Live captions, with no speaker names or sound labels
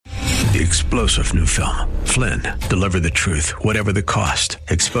The explosive new film, Flynn, deliver the truth, whatever the cost,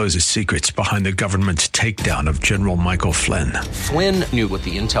 exposes secrets behind the government's takedown of General Michael Flynn. Flynn knew what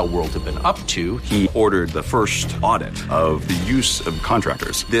the intel world had been up to. He ordered the first audit of the use of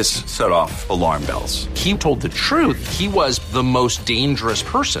contractors. This set off alarm bells. He told the truth. He was the most dangerous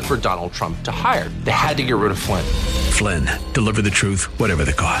person for Donald Trump to hire. They had to get rid of Flynn. Flynn, deliver the truth, whatever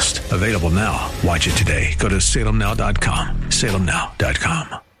the cost. Available now. Watch it today. Go to salemnow.com.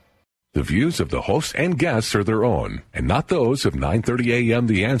 salemnow.com. The views of the hosts and guests are their own, and not those of 930 AM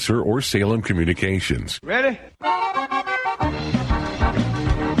The Answer or Salem Communications. Ready?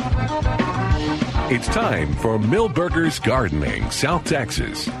 It's time for Milberger's Gardening, South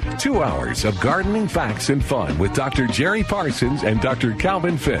Texas. 2 hours of gardening facts and fun with Dr. Jerry Parsons and Dr.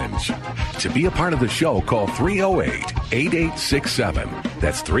 Calvin Finch. To be a part of the show, call 308-8867.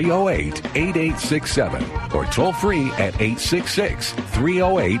 That's 308-8867. Or toll free at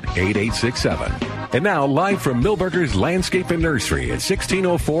 866-308-8867. And now, live from Milberger's Landscape and Nursery at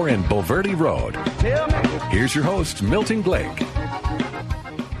 1604 and Bulverde Road. Here's your host, Milton Blake.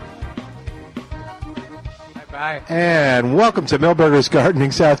 And welcome to Milberger's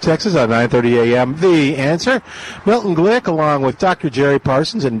Gardening, South Texas on 930 AM. The Answer. Milton Glick along with Dr. Jerry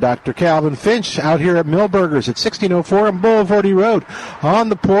Parsons and Dr. Calvin Finch out here at Milberger's at 1604 and Bulverde Road on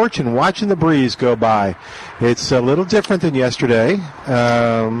the porch and watching the breeze go by. It's a little different than yesterday.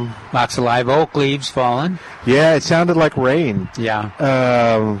 Lots of live oak leaves falling. Yeah, it sounded like rain. Yeah.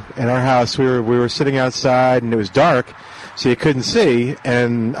 In our house, we were sitting outside and it was dark, so you couldn't see,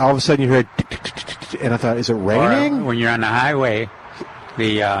 and all of a sudden you heard, and I thought, is it raining? Or when you're on the highway,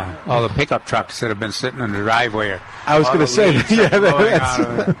 all the pickup trucks that have been sitting in the driveway. I was going to say,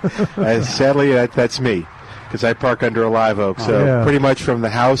 yeah, sadly, that's me, because I park under a live oak. So pretty much from the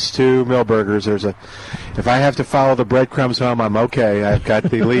house to Milberger's, if I have to follow the breadcrumbs home, I'm okay. I've got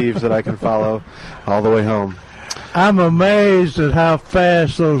the leaves that I can follow all the way home. I'm amazed at how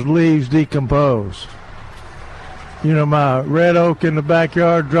fast those leaves decompose. You know, my red oak in the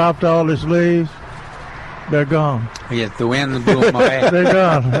backyard dropped all its leaves. They're gone. Yeah, the wind blew them away. They're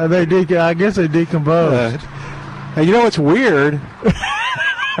gone. I guess they decomposed. And you know what's weird?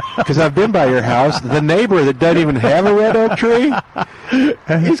 Because I've been by your house. The neighbor that doesn't even have a red oak tree,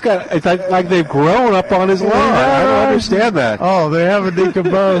 it's like they've grown up on his lawn. I don't understand that. Oh, they haven't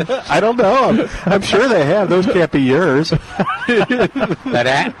decomposed. I don't know. I'm sure they have. Those can't be yours. But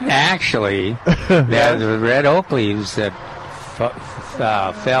actually, the red oak leaves that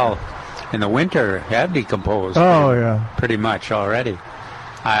fell in the winter have decomposed. Pretty much already.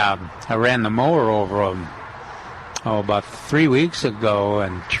 I ran the mower over them about 3 weeks ago,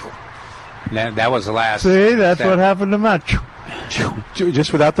 and that was the last. See, that's what happened to mine.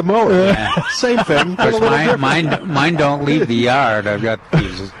 Just without the mower. Yeah. Same thing. Mine don't leave the yard. I've got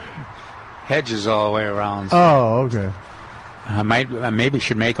these hedges all the way around. So oh, okay. I maybe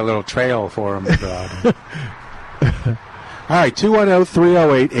should make a little trail for them. All right,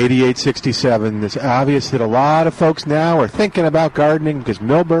 210-308-8867. It's obvious that a lot of folks now are thinking about gardening because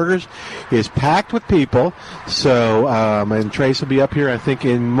Milberger's is packed with people. So, and Trace will be up here, I think,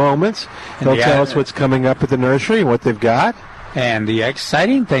 in moments. He'll tell us what's coming up at the nursery and what they've got. And the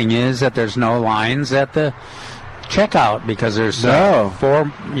exciting thing is that there's no lines at the checkout because there's four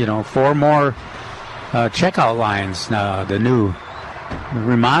more checkout lines now. The new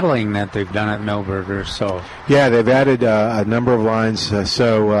remodeling that they've done at Milberger. So yeah, they've added a number of lines. In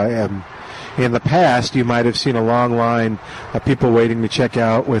the past, you might have seen a long line of people waiting to check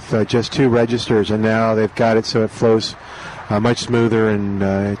out with just 2 registers, and now they've got it so it flows much smoother, and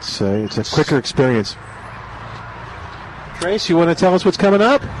it's a quicker experience. Trace, you want to tell us what's coming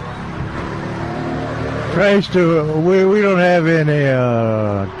up? Trace, we don't have any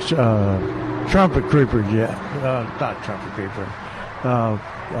trumpet creepers yet. Not trumpet creeper.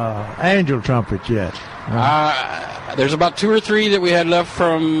 Angel trumpets yet. There's about 2 or 3 that we had left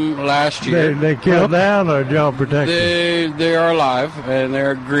from last year. They killed down, or did y'all protect them? They are alive, and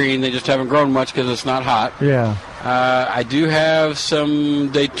they're green. They just haven't grown much because it's not hot. Yeah. I do have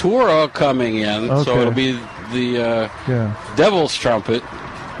some Datura coming in, so it'll be the Devil's Trumpet.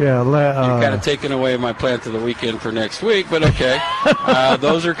 Yeah, you've kind of taken away my plan to the weekend for next week, but okay.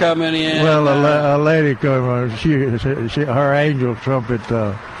 Those are coming in. Well, a lady came, her angel trumpet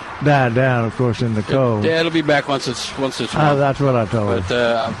died down, of course, in the cold. Yeah, it'll be back once it's warm. That's what I told her.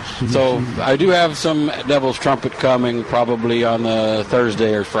 But so I do have some Devil's Trumpet coming probably on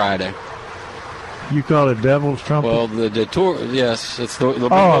Thursday or Friday. You call it Devil's Trumpet? Well, the Datura, yes, it's the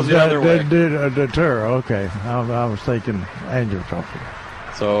other way. Datura, okay. I was thinking Angel Trumpet.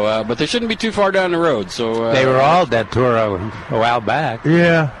 So, but they shouldn't be too far down the road. So they were all Datura a while back.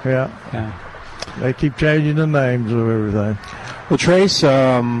 Yeah. They keep changing the names of everything. Well, Trace,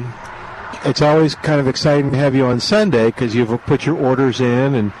 it's always kind of exciting to have you on Sunday because you've put your orders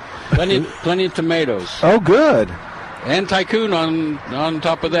in and plenty of tomatoes. Oh, good. And Tycoon on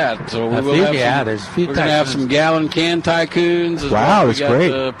top of that. So we will there's a few. We're going to have some gallon can Tycoons. Wow, that's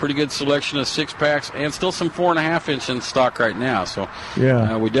great. A pretty good selection of 6-packs and still some 4.5-inch in stock right now. So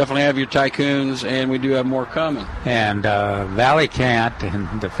we definitely have your Tycoons, and we do have more coming. And Valley Cat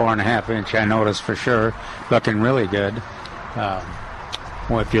and the 4.5-inch, I noticed for sure, looking really good.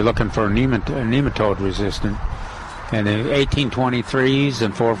 If you're looking for nematode resistant, and the 1823s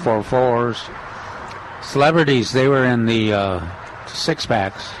and 444s. Celebrities, they were in the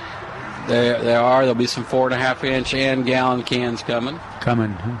 6-packs. They are. There'll be some 4.5-inch and gallon cans coming.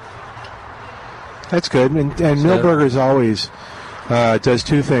 That's good. And Milberger's always does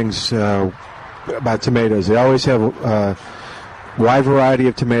two things about tomatoes. They always have a wide variety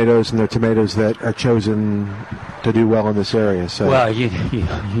of tomatoes, and they're tomatoes that are chosen to do well in this area. So, well, you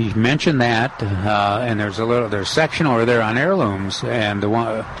mentioned that, and there's a section over there on heirlooms, and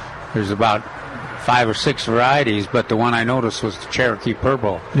there's about 5 or 6 varieties, but the one I noticed was the Cherokee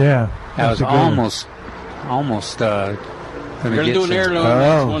Purple. Yeah, that was almost. We're going to do an heirloom.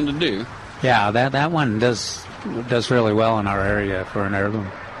 That's one to do. Yeah, that one does really well in our area for an heirloom.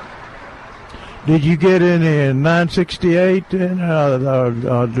 Did you get any 968?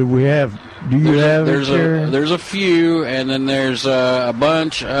 Do we have? Do you have? There's a few, and then there's a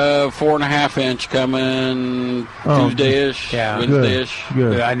bunch of 4.5-inch coming Tuesday-ish, Wednesday-ish.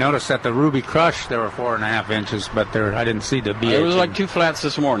 Good. I noticed at the Ruby Crush there were 4.5 inches, but I didn't see the BH. There was like 2 flats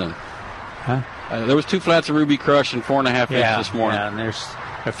this morning. Huh? There was 2 flats of Ruby Crush and 4.5 inch this morning. Yeah, and there's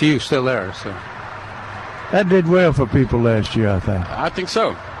a few still there. So that did well for people last year, I think. I think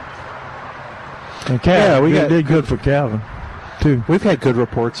so. And Calvin, did good for Calvin, too. We've had good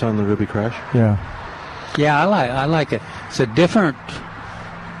reports on the Ruby Crush. Yeah, I like it. It's a different.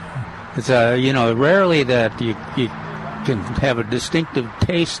 It's rarely that you can have a distinctive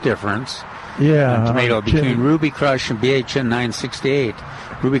taste difference. Yeah, tomato between Ruby Crush and BHN 968.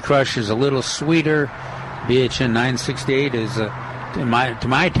 Ruby Crush is a little sweeter. BHN 968 is, to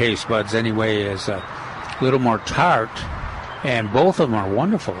my taste buds anyway, is a little more tart, and both of them are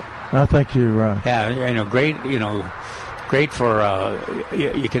wonderful. I think you're right. Yeah, great. Great for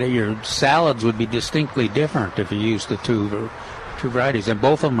your salads would be distinctly different if you used the two varieties, and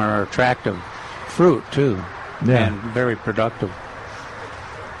both of them are attractive fruit too, and very productive.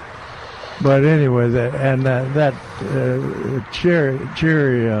 But anyway, that cherry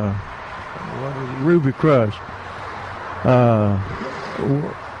Ruby Crush,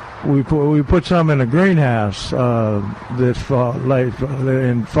 we put some in a greenhouse this fall,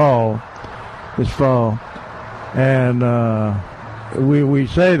 and we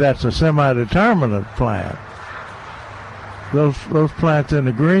say that's a semi-determinate plant. Those plants in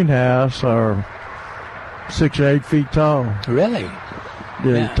the greenhouse are 6 or 8 feet tall. Really?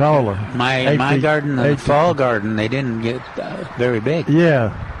 Yeah, taller. My garden, the fall garden, they didn't get very big.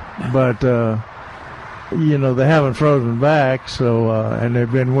 Yeah, but they haven't frozen back, so and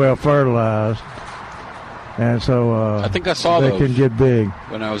they've been well fertilized, and so I think I saw they those can get big.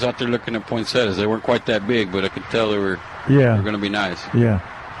 When I was out there looking at poinsettias. They weren't quite that big, but I could tell they were going to be nice. Yeah.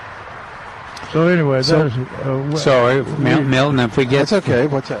 So anyway, Milton, if we get that's okay.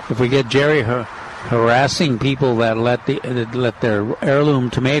 What's that? If we get Jerry harassing people that let their heirloom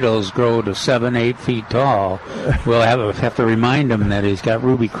tomatoes grow to 7-8 feet tall, we'll have to remind him that he's got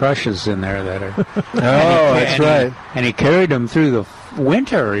Ruby Crushes in there that are. That's right. And he carried them through the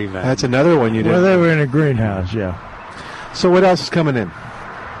winter even. That's another one you did. Well, they were in a greenhouse, yeah. So what else is coming in?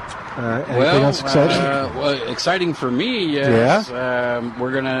 Anything else exciting? Exciting for me, yes. Yeah.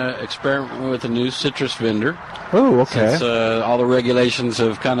 We're going to experiment with a new citrus vendor. Oh, okay. Since all the regulations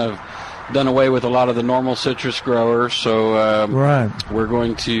have kind of done away with a lot of the normal citrus growers, so we're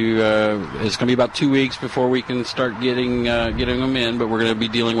going to. It's going to be about 2 weeks before we can start getting them in. But we're going to be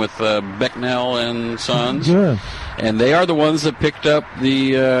dealing with Becknell and Sons, and they are the ones that picked up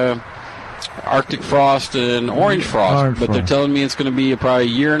the Arctic Frost and Orange Frost. But they're telling me it's going to be probably a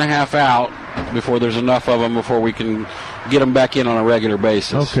year and a half out before there's enough of them before we can get them back in on a regular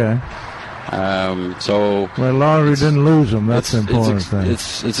basis. Okay. So as long as we didn't lose them, that's the important thing.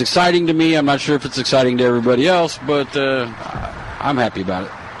 It's exciting to me. I'm not sure if it's exciting to everybody else, but I'm happy about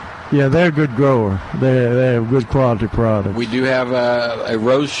it. Yeah, they're a good grower. They have good quality products. We do have a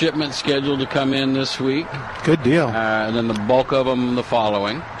rose shipment scheduled to come in this week. Good deal. And then the bulk of them the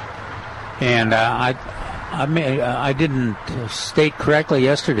following. And I didn't state correctly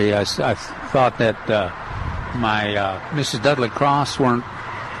yesterday. I thought that my Mrs. Dudley Cross weren't,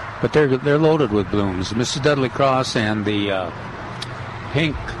 but they're loaded with blooms. Mrs. Dudley Cross and the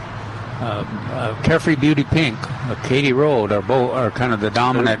pink Carefree Beauty Pink, Katie Road are kind of the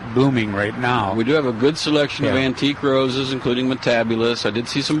dominant blooming right now. We do have a good selection of antique roses, including Metabulus. I did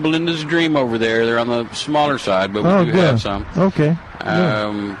see some Belinda's Dream over there. They're on the smaller side, but we do have some. Okay.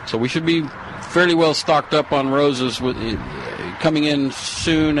 So we should be fairly well stocked up on roses coming in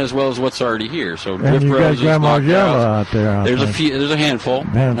soon, as well as what's already here. So drift you roses, got Grandma's Yellow out there. There's a handful.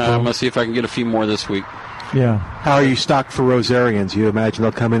 I'm gonna see if I can get a few more this week. Yeah. How are you stocked for rosarians? You imagine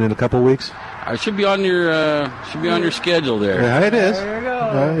they'll come in a couple weeks? I should be on your schedule there. Yeah, it is. There you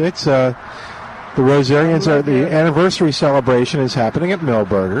go. It's the rosarians are the anniversary celebration is happening at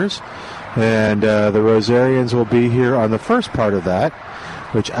Millburgers, and the rosarians will be here on the first part of that,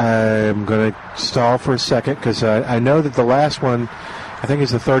 which I'm going to stall for a second because I know that the last one, I think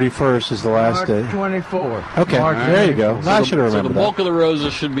it's the 31st is the last day. March 24th. Okay, there you go. I should remember that. So the bulk of the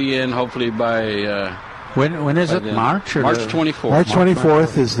roses should be in hopefully by. When is it? March? March 24th. March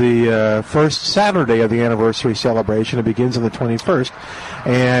 24th is the first Saturday of the anniversary celebration. It begins on the 21st.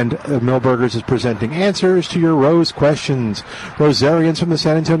 And Millburgers is presenting answers to your rose questions. Rosarians from the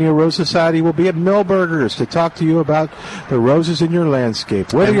San Antonio Rose Society will be at Millburgers to talk to you about the roses in your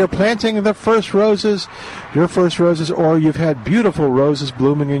landscape. Whether you're planting your first roses, or you've had beautiful roses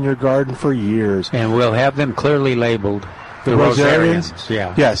blooming in your garden for years. And we'll have them clearly labeled. The rosarians?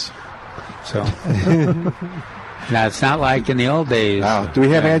 Yeah. Yes. So now it's not like in the old days. Do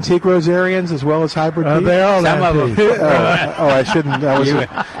we have antique rosarians as well as hybrid? They all some of them. I shouldn't. That was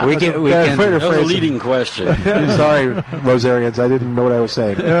we can. That was a leading question. Sorry, rosarians. I didn't know what I was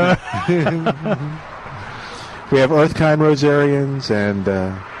saying. We have Earthkind rosarians and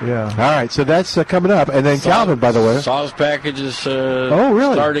All right, so that's coming up, and then Calvin, by the way, Saw's package is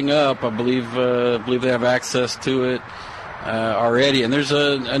starting up. I believe they have access to it already, and there's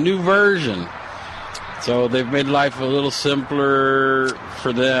a new version, so they've made life a little simpler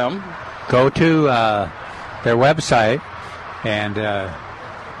for them. Go to their website, and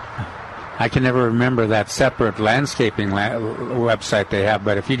I can never remember that separate landscaping website they have,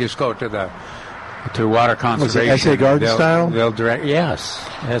 but if you just go to water conservation, SA Garden Style, they'll direct. Yes,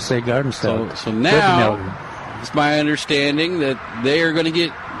 SA Garden Style. So now it's my understanding that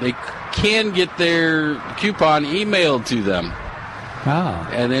they can get their coupon emailed to them. Oh.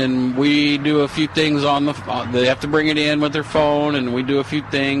 And then we do a few things they have to bring it in with their phone, and we do a few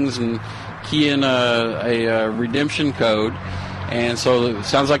things and key in a redemption code. And so it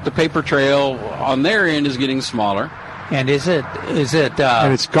sounds like the paper trail on their end is getting smaller. And is it?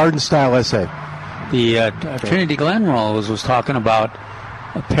 And it's Garden Style SA. The Trinity Glen Rose was talking about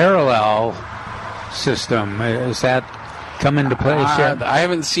a parallel system. Is that come into place yet? I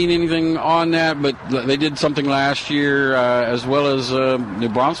haven't seen anything on that, but they did something last year, as well as New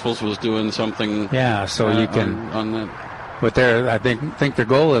Braunfels was doing something. Yeah, so you can on that. But I think their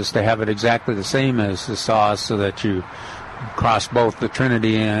goal is to have it exactly the same as the Saws, so that you cross both the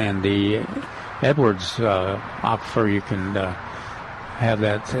Trinity and the Edwards aquifer. You can have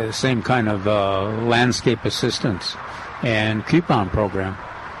that same kind of landscape assistance and coupon program.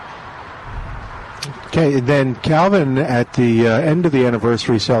 Okay, and then Calvin, at the end of the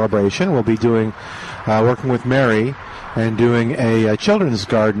anniversary celebration, will be working with Mary and doing a children's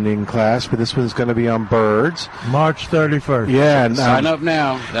gardening class, but this one's going to be on birds. March 31st. Yeah. And, sign up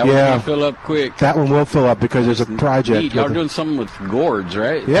now. That one will fill up quick. That one will fill up because there's a project. Y'all are doing something with gourds,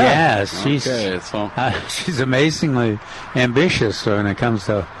 right? Yeah. Yes, she's amazingly ambitious when it comes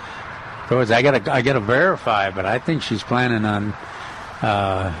to gourds. I gotta verify, but I think she's planning on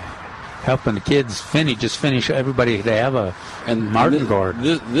helping the kids finish everybody to have a Martin gourd.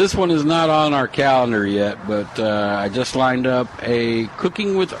 This one is not on our calendar yet, but I just lined up a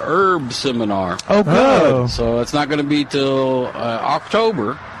cooking with herbs seminar. Oh, good. So it's not going to be till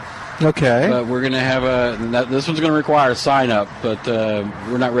October. Okay. But we're going to have this one's going to require a sign up, but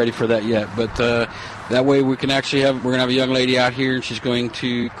we're not ready for that yet. But that way we can actually we're going to have a young lady out here, and she's going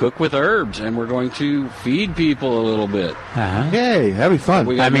to cook with herbs, and we're going to feed people a little bit. Uh-huh. Yay, that'd be fun.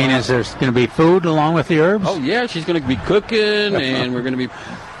 Is there going to be food along with the herbs? Oh, yeah, she's going to be cooking, and we're going to be,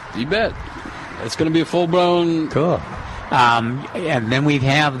 you bet. It's going to be a full-blown. Cool. And then we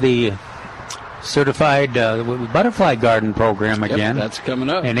have the certified butterfly garden program again. That's coming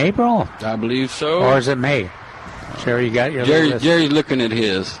up. In April? I believe so. Or is it May? Jerry, you got your list? Jerry's looking at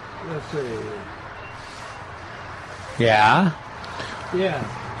his. Let's see. Yeah? Yeah.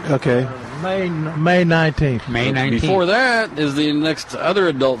 Okay. May 19th. May 19th. Before that is the next other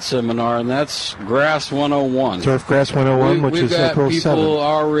adult seminar, and that's Grass 101. Turf Grass 101, which is April 7th. We've got people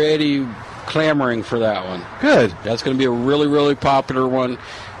already clamoring for that one. Good. That's going to be a really, really popular one.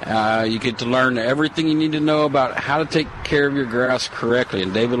 You get to learn everything you need to know about how to take care of your grass correctly,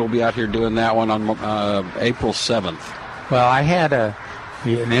 and David will be out here doing that one on April 7th. Well, I had an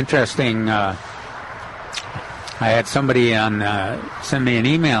interesting... I had somebody send me an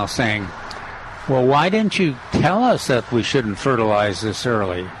email saying, well, why didn't you tell us that we shouldn't fertilize this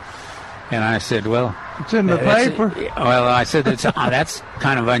early? And I said, well... It's in the paper. Well, I said, that's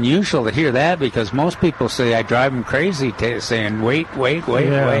kind of unusual to hear that, because most people say I drive them crazy saying, wait.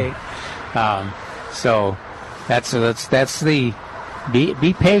 So that's the...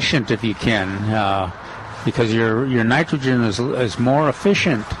 Be patient if you can, because your nitrogen is more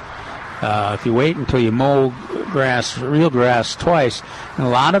efficient if you wait until you mow real grass twice. And a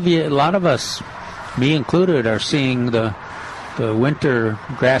lot of us, me included, are seeing the winter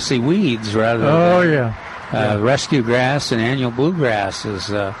grassy weeds rather than rescue grass and annual bluegrass. Is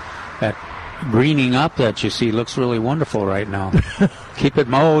that greening up that you see looks really wonderful right now. Keep it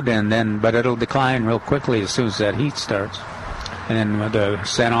mowed, but it'll decline real quickly as soon as that heat starts, and then the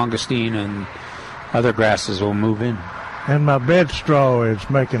San Augustine and other grasses will move in. And my bed straw is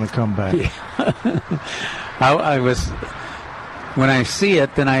making a comeback. When I see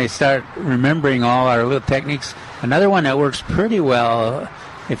it, then I start remembering all our little techniques. Another one that works pretty well,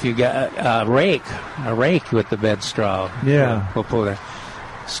 if you got a rake with the bed straw. Yeah. We'll pull that.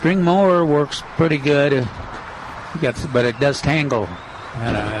 String mower works pretty good, but it does tangle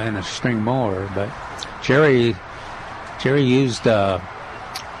in a string mower. But Jerry used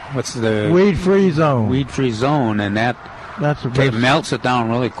what's the weed-free zone? Weed-free zone, and that's the best. It melts it down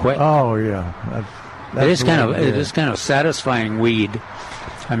really quick. Oh yeah. It is kind of satisfying weed.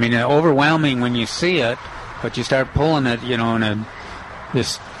 I mean, overwhelming when you see it, but you start pulling it, in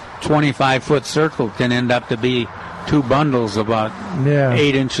this 25-foot circle can end up to be 2 bundles about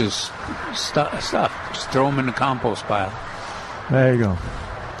 8 inches stuff. Just throw them in the compost pile. There you go.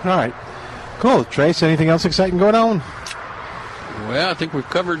 All right. Cool. Trace, anything else exciting going on? Well, I think we've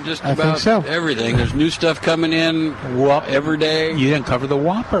covered just about everything. There's new stuff coming in every day. You didn't cover the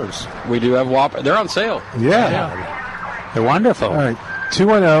Whoppers. We do have Whoppers. They're on sale. Yeah. They're wonderful. All right.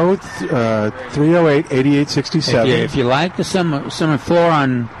 210-308-8867. If you like the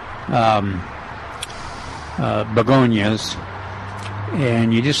semifloron begonias,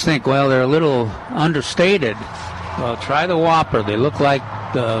 and you just think, well, they're a little understated, well, try the Whopper. They look like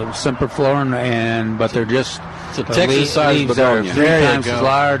the semifloron, but they're just... It's a Texas-sized begonia. 3 times as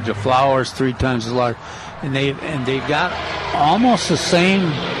large. The flowers 3 times as large, and they've got almost the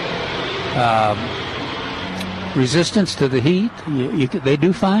same resistance to the heat. They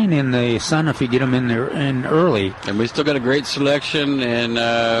do fine in the sun if you get them in there in early. And we still got a great selection and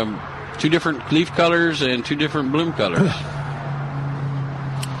 2 different leaf colors and 2 different bloom colors.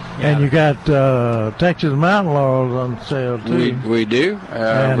 And you got Texas mountain laurels on sale too. We do.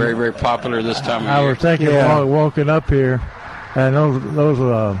 Very, very popular this time of year. I was thinking walking up here, and those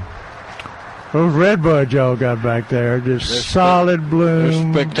redbuds y'all got back there, just solid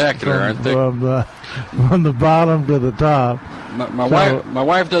bloom. They're spectacular, aren't they? From the bottom to the top. My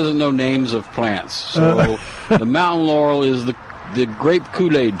wife doesn't know names of plants, so the mountain laurel is the grape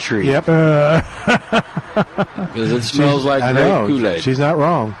Kool-Aid tree. Yep. Because it smells like grape Kool-Aid. She's not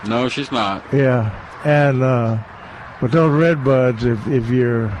wrong. No, she's not. Yeah. And but those redbuds, if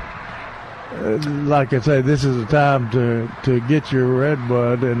you're, like I say, this is the time to get your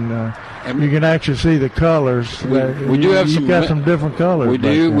redbud, and you can actually see the colors. We do have you've got some different colors. We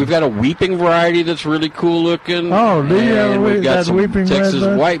do. We've got a weeping variety that's really cool looking. Oh, do you have we've got some weeping Texas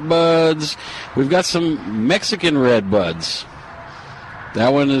redbuds? white buds. We've got some Mexican redbuds.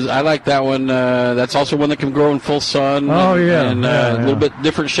 That one I like that one. That's also one that can grow in full sun. Oh, and a little bit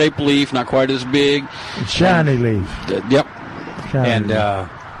different shaped leaf, not quite as big. Shiny leaf. Yep. And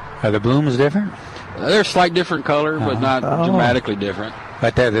are the blooms different? They're a slight different color, but not dramatically different.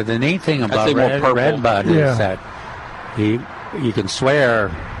 But the neat thing about redbud is that you can swear,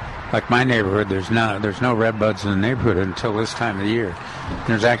 like my neighborhood, there's no redbuds in the neighborhood until this time of the year.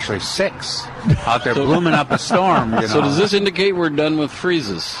 There's actually 6 out there blooming up a storm. So does this indicate we're done with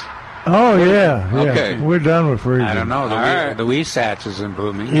freezes? Oh, yeah. Okay. We're done with freezing. I don't know. The Weesach is in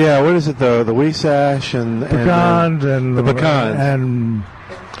blooming. Yeah, what is it, though? The Weesach and pecans and the pecans.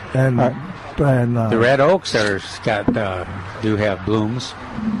 And the red oaks do have blooms.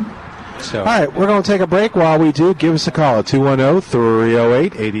 So. All right, we're going to take a break. While we do, give us a call at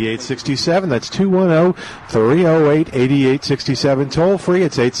 210-308-8867. That's 210-308-8867. Toll free,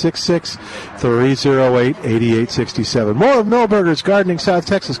 it's 866-308-8867. More of Millburgers Gardening South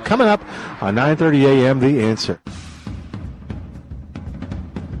Texas coming up on 9:30 a.m. The Answer.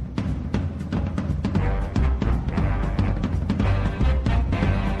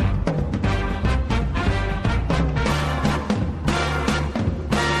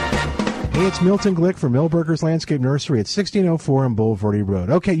 Hey, it's Milton Glick from Millburgers Landscape Nursery at 1604 on Boulevardy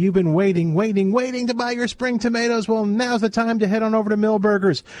Road. Okay, you've been waiting to buy your spring tomatoes. Well, now's the time to head on over to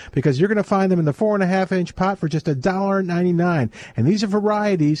Millburgers because you're going to find them in the 4.5-inch pot for just $1.99. And these are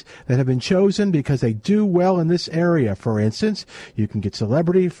varieties that have been chosen because they do well in this area. For instance, you can get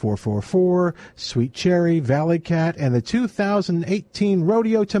Celebrity, 444, Sweet Cherry, Valley Cat, and the 2018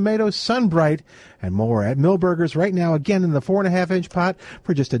 Rodeo Tomato Sunbright, and more at Millburgers right now, again in the 4.5-inch pot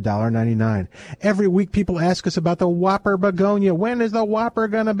for just $1.99. Every week people ask us about the Whopper Begonia. When is the Whopper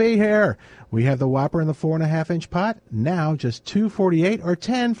going to be here? We have the Whopper in the 4.5-inch pot, now just $2.48 or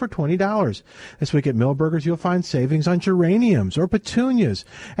 $10 for $20. This week at Millburgers, you'll find savings on geraniums or petunias.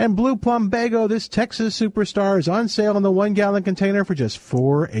 And Blue Plumbago, this Texas superstar, is on sale in the 1-gallon container for just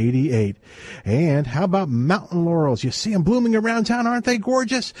 $4.88. And how about mountain laurels? You see them blooming around town, aren't they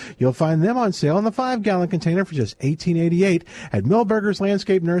gorgeous? You'll find them on sale in the 5-gallon container for just $18.88 at Millburgers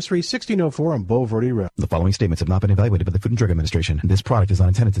Landscape Nursery, 1604 on Boulevardy Road. The following statements have not been evaluated by the Food and Drug Administration. This product is not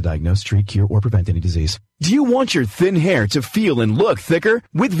intended to diagnose, treat, cure, or prevent any disease. Do you want your thin hair to feel and look thicker?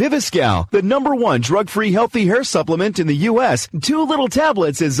 With Viviscal, the #1 drug-free healthy hair supplement in the U.S., 2 little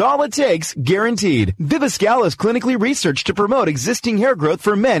tablets is all it takes, guaranteed. Viviscal is clinically researched to promote existing hair growth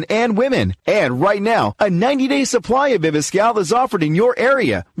for men and women. And right now, a 90-day supply of Viviscal is offered in your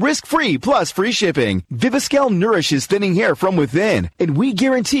area, risk-free plus free shipping. Viviscal nourishes thinning hair from within, and we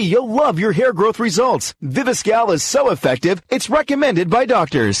guarantee you'll love your hair growth results. Viviscal is so effective, it's recommended by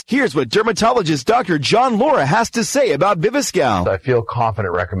doctors. Here's what dermatologist Dr. John Laura has to say about Viviscal. I feel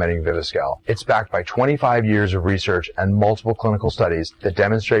confident recommending Viviscal. It's backed by 25 years of research and multiple clinical studies that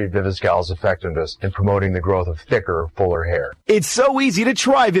demonstrate Viviscal's effectiveness in promoting the growth of thicker, fuller hair. It's so easy to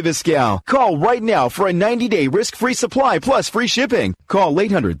try Viviscal. Call right now for a 90-day risk-free supply plus free shipping. Call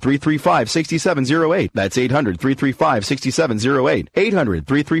 800-335-6708. That's 800-335-6708.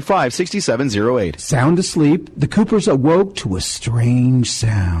 800-335-6708. Sound asleep, the Coopers awoke to a strange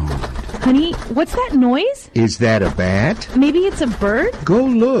sound. Honey, what's that noise? Is that a bat? Maybe it's a bird? Go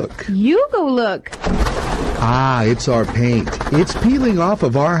look. You go look. Ah, it's our paint. It's peeling off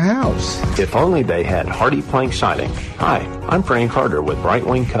of our house. If only they had Hardy Plank Siding. Hi, I'm Frank Carter with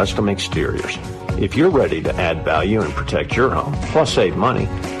Brightwing Custom Exteriors. If you're ready to add value and protect your home, plus save money,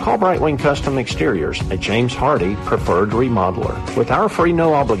 call Brightwing Custom Exteriors at James Hardy Preferred Remodeler. With our free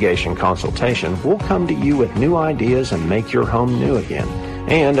no-obligation consultation, we'll come to you with new ideas and make your home new again.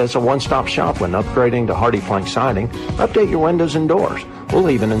 And as a one-stop shop when upgrading to Hardy Plank Siding, update your windows and doors.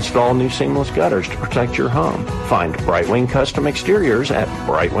 We'll even install new seamless gutters to protect your home. Find Brightwing Custom Exteriors at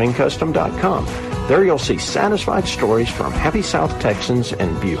brightwingcustom.com. There you'll see satisfied stories from happy South Texans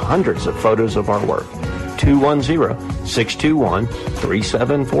and view hundreds of photos of our work.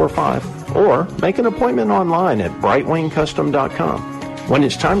 210-621-3745 or make an appointment online at brightwingcustom.com. When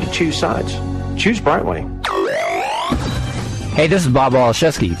it's time to choose sides, choose Brightwing. Hey, this is Bob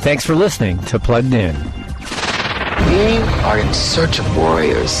Olszewski. Thanks for listening to Plugged In. We are in search of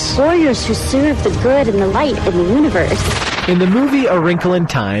warriors. Warriors who serve the good and the light in the universe. In the movie A Wrinkle in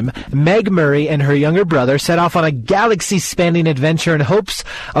Time, Meg Murray and her younger brother set off on a galaxy-spanning adventure in hopes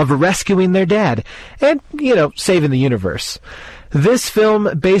of rescuing their dad and, saving the universe. This film,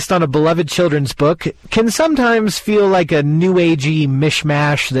 based on a beloved children's book, can sometimes feel like a new-agey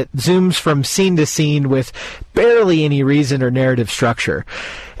mishmash that zooms from scene to scene with barely any reason or narrative structure.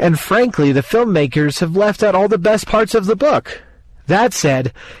 And frankly, the filmmakers have left out all the best parts of the book. That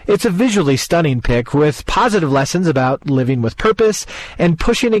said, it's a visually stunning pick with positive lessons about living with purpose and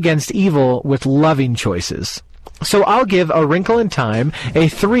pushing against evil with loving choices. So I'll give A Wrinkle in Time a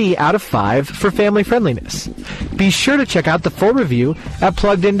 3 out of 5 for family friendliness. Be sure to check out the full review at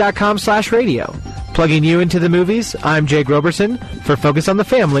PluggedIn.com/radio. Plugging you into the movies, I'm Jay Groberson for Focus on the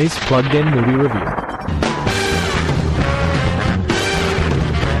Family's Plugged In Movie Review.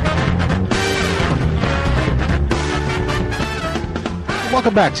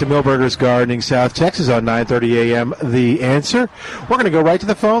 Welcome back to Millburgers Gardening South Texas on 9:30 a.m. The Answer. We're going to go right to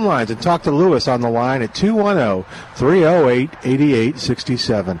the phone lines and talk to Lewis on the line at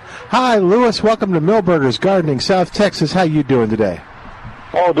 210-308-8867. Hi, Lewis. Welcome to Millburgers Gardening South Texas. How you doing today?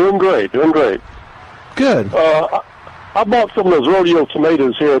 Oh, doing great. Good. I bought some of those rodeo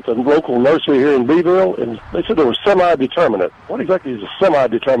tomatoes here at the local nursery here in Beeville, and they said they were semi-determinate. What exactly is a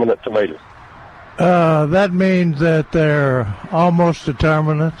semi-determinate tomato? That means that they're almost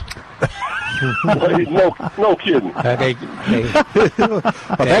determinate. No kidding.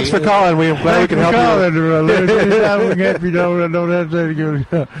 Thanks for calling. We're glad we can help you.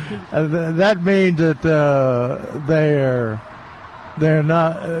 That means that they're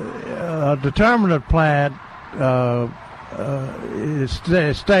not a determinate plant.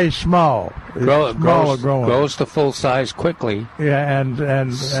 It stays small. Grows to full size quickly. Yeah, and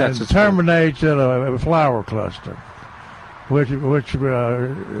terminates at a flower cluster, which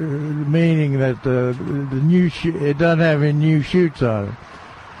meaning that the new it doesn't have any new shoots on it.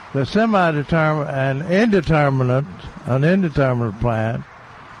 The semi-determinate and an indeterminate plant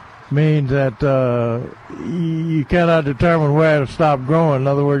means that you cannot determine where to stop growing. In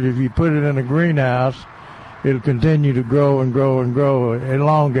other words, if you put it in a greenhouse, it'll continue to grow and grow and grow,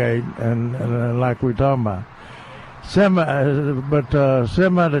 elongate, and like we're talking about.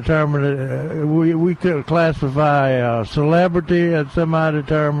 Semi-determinate, we could classify celebrity as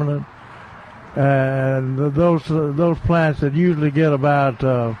semi-determinate, and those plants that usually get about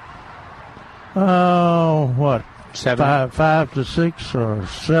 5 to 6 or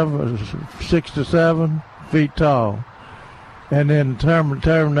 6 to 7 feet tall, and then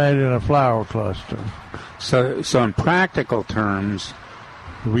terminate in a flower cluster. So in practical terms,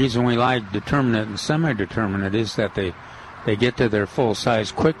 the reason we like determinate and semi-determinate is that they get to their full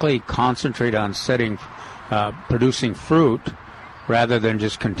size quickly, concentrate on producing fruit, rather than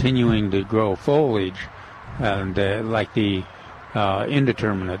just continuing to grow foliage, and like the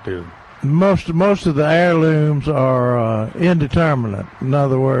indeterminate do. Most of the heirlooms are indeterminate. In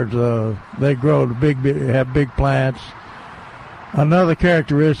other words, they grow have big plants. Another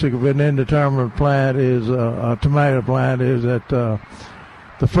characteristic of an indeterminate plant is a tomato plant is that the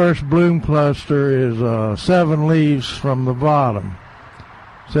first bloom cluster is 7 leaves from the bottom.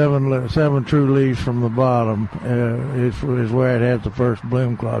 7 true leaves from the bottom is where it has the first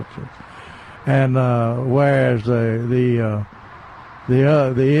bloom cluster, and whereas the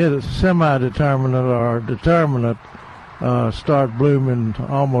semi-determinate or determinate start blooming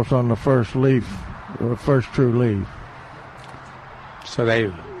almost on the first leaf, first true leaf. So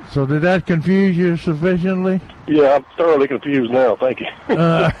did that confuse you sufficiently? Yeah, I'm thoroughly confused now. Thank you.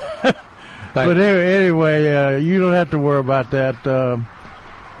 But anyway, you don't have to worry about that.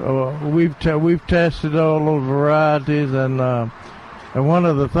 We've tested all those varieties, and one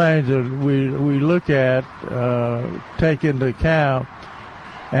of the things that we look at, take into account,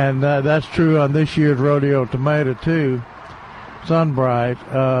 and that's true on this year's rodeo tomato too, Sunbright,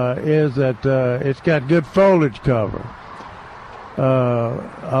 is that it's got good foliage cover.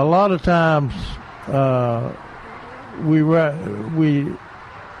 A lot of times we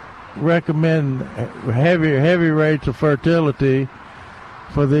recommend heavy rates of fertility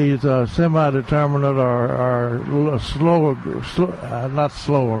for these semi-determinate or not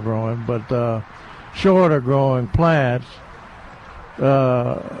slower growing, but shorter growing plants.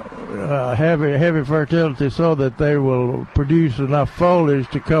 Heavy fertility so that they will produce enough foliage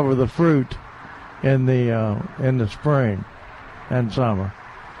to cover the fruit in the spring and summer,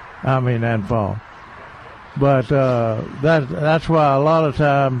 and fall. But that's why a lot of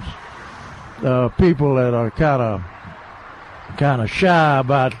times people that are kind of shy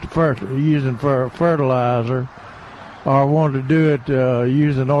about using fertilizer or want to do it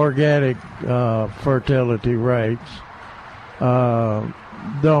using organic fertility rates don't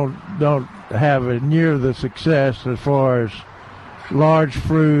have it near the success as far as large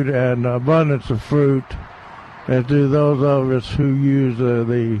fruit and abundance of fruit as do those of us who use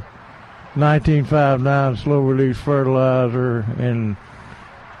the 1959 slow-release fertilizer in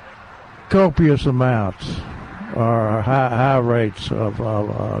copious amounts or high rates of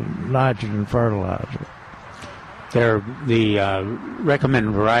nitrogen fertilizer. The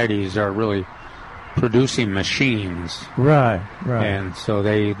recommended varieties are really producing machines. Right. And so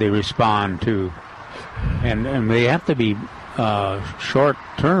they respond to, and they have to be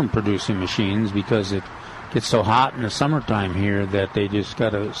short-term producing machines because it gets so hot in the summertime here that they just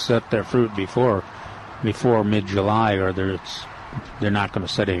got to set their fruit before mid-July, or they're not going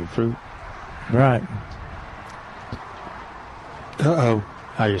to set any fruit. Right. Uh-oh.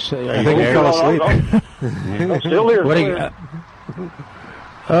 Are you I think he fell asleep. I'm still here.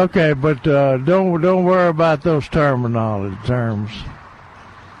 Okay, but don't worry about those terms.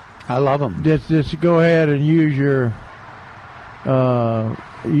 I love them. Just go ahead and use your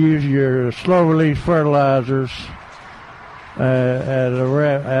slow release fertilizers at a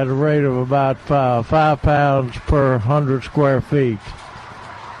rate of about 5 pounds per 100 square feet.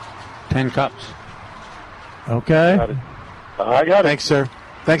 10 cups. Okay. Got it. I got it. Thanks, sir.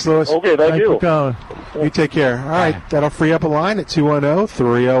 Thanks, Lewis. Okay, thank you. For calling. You take care. All right, that'll free up a line at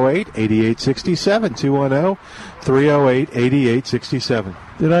 210-308-8867. 210-308-8867.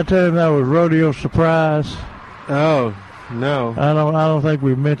 Did I tell him that was Rodeo Surprise? Oh, no. I don't think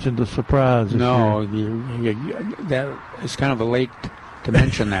we mentioned the surprise. No, that it's kind of a late to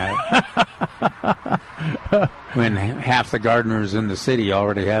mention that. When half the gardeners in the city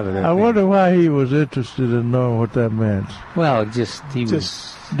already have it. I wonder why he was interested in knowing what that meant. Well, he was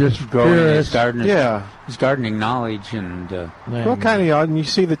growing his gardening, yeah, his gardening knowledge and. Well, kind of odd. And you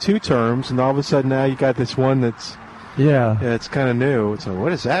see the two terms, and all of a sudden now you got this one that's. Yeah, it's kind of new. So what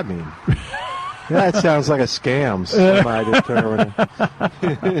does that mean? That sounds like a scam. Semi-determinate.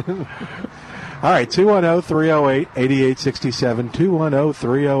 All right, 210-308-8867.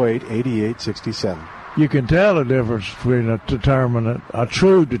 210-308-8867. You can tell the difference between a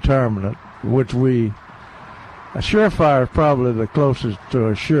true determinant, which a Surefire is probably the closest to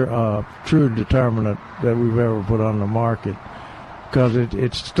a true determinant that we've ever put on the market, because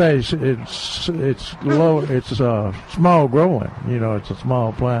it's low, it's small growing. It's a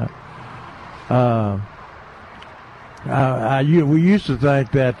small plant. We used to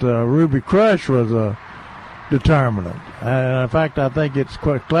think that Ruby Crush was a determinant. And in fact, I think it's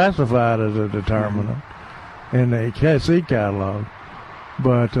classified as a determinant in the seed catalog.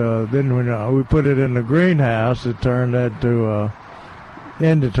 But then when we put it in the greenhouse, it turned into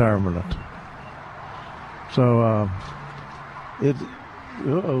indeterminate. So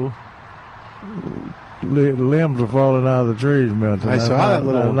limbs are falling out of the trees, Milton. I saw that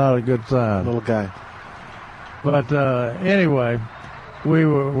little. Not a good sign. Little guy. But anyway, we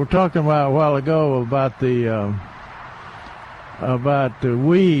were talking about a while ago about the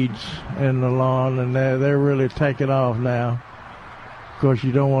weeds in the lawn, and they're really taking off now. Of course,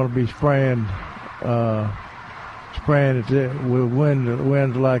 you don't want to be spraying it with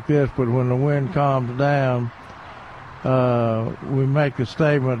winds like this, but when the wind calms down, we make the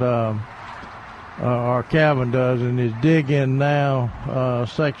statement. Our Calvin does in his Dig In Now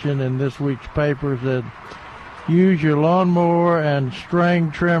section in this week's paper that use your lawnmower and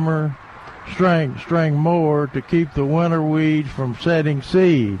string mower to keep the winter weeds from setting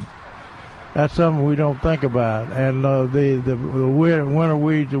seed. That's something we don't think about. And the winter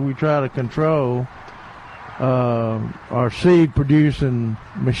weeds that we try to control are seed producing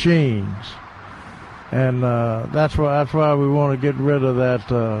machines, and that's why we want to get rid of that.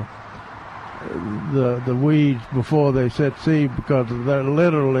 The weeds before they set seed, because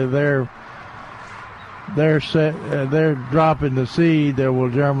they're dropping the seed that will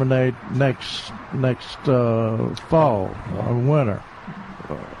germinate next fall or winter,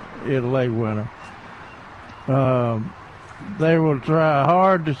 late winter. They will try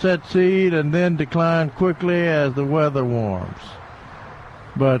hard to set seed and then decline quickly as the weather warms.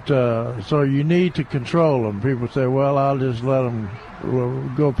 But so you need to control them. People say, well, I'll just let them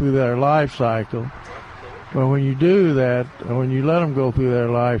go through their life cycle. But when you do that, when you let them go through their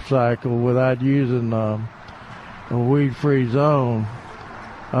life cycle without using a weed-free zone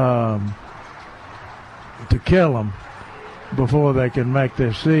to kill them before they can make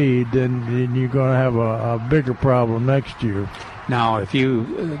their seed, then you're going to have a bigger problem next year. Now, if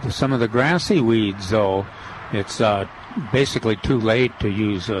some of the grassy weeds, though, it's basically too late to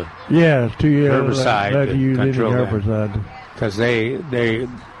use a herbicide to control them, because the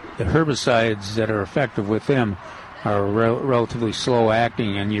herbicides that are effective with them are relatively slow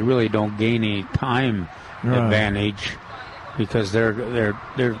acting, and you really don't gain any time advantage, because they're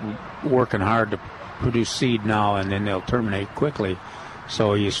working hard to produce seed now, and then they'll terminate quickly.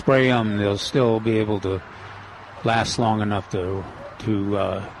 So you spray them, they'll still be able to last long enough to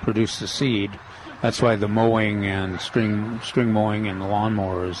produce the seed. That's why the mowing and string mowing and the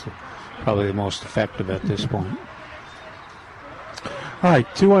lawnmower is probably the most effective at this point. All right,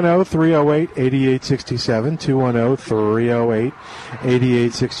 210-308-8867,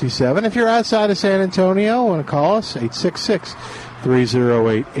 210-308-8867. If you're outside of San Antonio, want to call us,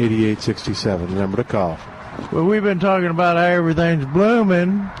 866-308-8867, the number to call. Well, we've been talking about how everything's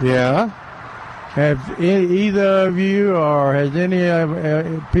blooming. Yeah. Have either of you, or has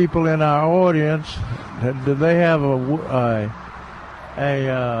any people in our audience, do they have a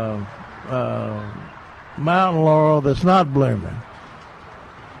mountain laurel that's not blooming?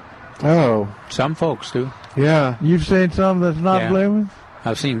 Oh. Some folks do. Yeah. You've seen some that's not blooming?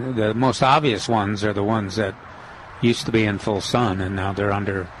 I've seen the most obvious ones are the ones that used to be in full sun, and now they're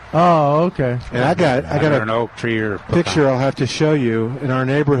under. Oh, okay. And I got an oak tree or picture I'll have to show you in our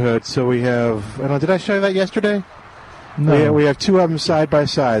neighborhood. So we have. I don't know, did I show you that yesterday? No. We have two of them side by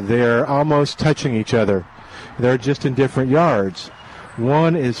side. They're almost touching each other. They're just in different yards.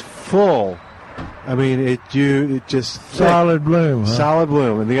 One is full. I mean, it just solid bloom. Huh? Solid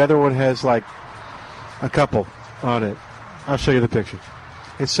bloom, and the other one has like a couple on it. I'll show you the picture.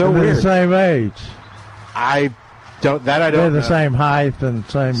 It's so weird. weird. The same age. I don't They're the know. same height and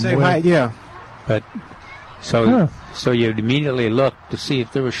same width. Height, yeah. But so you'd immediately look to see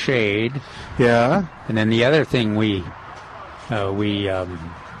if there was shade. Yeah. And then the other thing we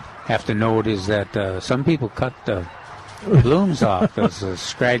have to note is that some people cut the blooms off as a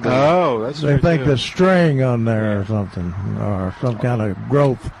straggly. Oh, that's they think the string on there or something, or some kind of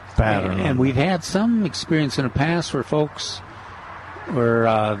growth pattern. And we've had some experience in the past where folks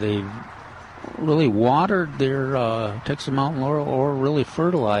where they really watered their Texas mountain laurel or really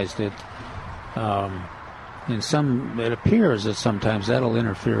fertilized it. And it appears that sometimes that'll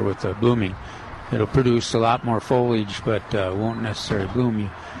interfere with the blooming. It'll produce a lot more foliage, but won't necessarily bloom.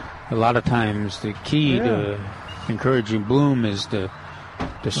 A lot of times the key to encouraging bloom is to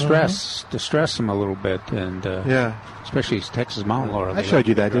stress them a little bit, and especially Texas mountain laurel. I showed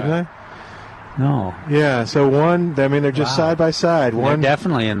you that, didn't I? No. Yeah. So one, I mean, they're just side by side. They're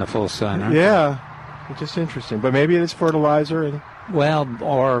definitely in the full sun. Aren't they? It's just interesting, but maybe it's fertilizer and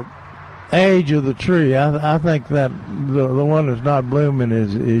or age of the tree. I think that the one that's not blooming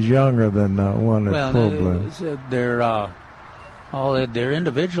is younger than the one that's full bloom. They're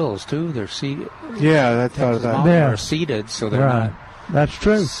individuals too. They're seeded. Yeah, that's how that. They're seeded, so they're not. That's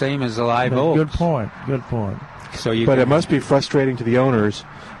true. Same as the live oaks. Good point. Good point. So it must be frustrating to the owners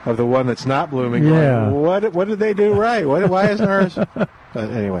of the one that's not blooming. Yeah. Like, what did they do right? Why isn't ours?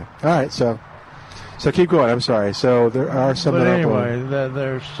 Anyway, all right. So keep going. I'm sorry. So there are some. But anyway,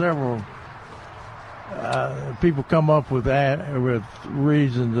 there's several. People come up with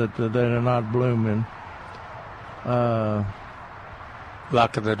reasons that they're not blooming.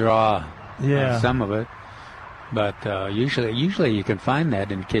 Luck of the draw. Yeah. Some of it. But usually you can find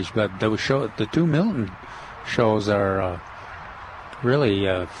that indication. But the two Milton shows are really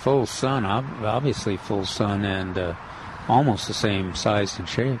full sun, obviously full sun, and almost the same size and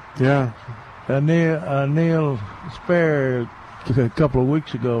shape. Yeah. Neil Sperry a couple of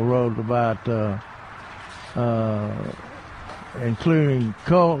weeks ago wrote about including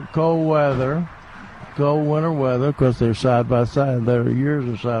cold winter weather, because they're side by side. Their years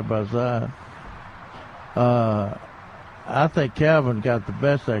are side by side. I think Calvin got the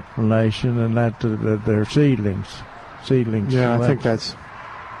best explanation, and that they're seedlings. Yeah, I think that's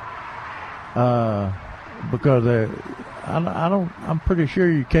because I'm pretty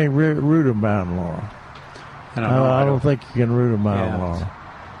sure you can't root a mountain laurel. I don't think you can root a mountain laurel.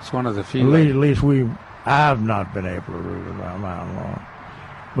 It's one of the few. At least I've not been able to root a mountain laurel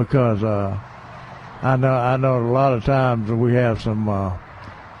because I know a lot of times we have some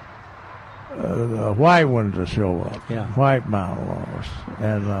white ones that show up, white mountain laurels,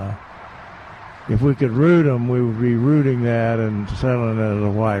 and if we could root them, we would be rooting that and selling it as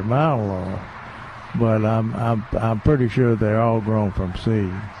a white mountain laurel. But I'm pretty sure they're all grown from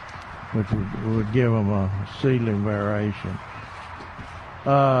seed, which would give them a seedling variation.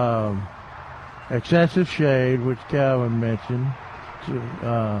 Excessive shade, which Calvin mentioned.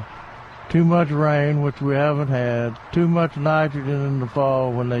 Too much rain, which we haven't had. Too much nitrogen in the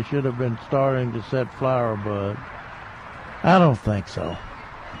fall when they should have been starting to set flower bud. I don't think so,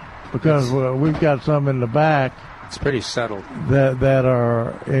 because we've got some in the back. It's pretty settled. That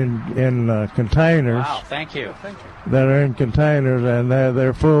are in containers. Wow! Thank you. That are in containers, and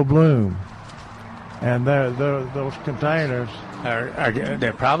they're full bloom. And those containers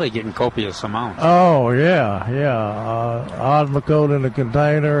they're probably getting copious amounts. Oh yeah. Osmocote in the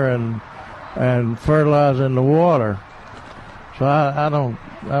container and fertilizer in the water. So I don't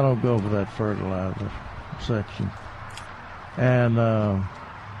go for that fertilizer section. And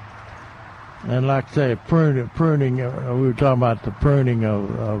like I say, pruning. We were talking about the pruning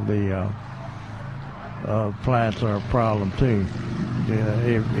of the plants are a problem too.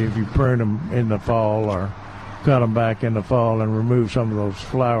 If you prune them in the fall or cut them back in the fall and remove some of those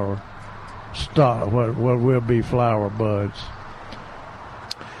flower stock, what will be flower buds.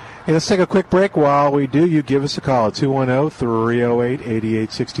 Hey, let's take a quick break. While we do, you give us a call at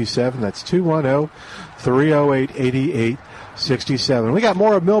 210-308-8867. That's 210-308-8867. We got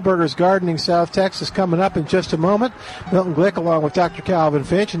more of Milberger's Gardening South Texas coming up in just a moment. Milton Glick along with Dr. Calvin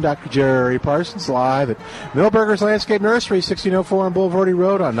Finch and Dr. Jerry Parsons live at Milberger's Landscape Nursery, 1604 on Boulevardy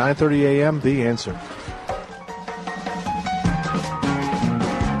Road on 9:30 a.m. The Answer.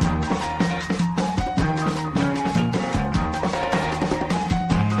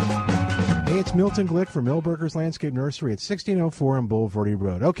 it's Milton Glick from Milberger's Landscape Nursery at 1604 on Boulevardy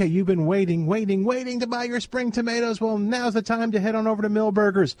Road. Okay, you've been waiting to buy your spring tomatoes. Well, now's the time to head on over to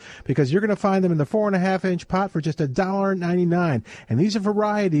Milberger's because you're going to find them in the 4.5-inch pot for just $1.99. And these are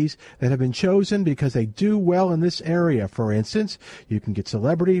varieties that have been chosen because they do well in this area. For instance, you can get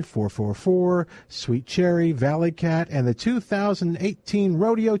Celebrity, 444, Sweet Cherry, Valley Cat, and the 2018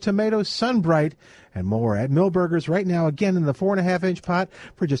 Rodeo Tomato Sunbright, and more at Milberger's right now, again in the 4.5-inch pot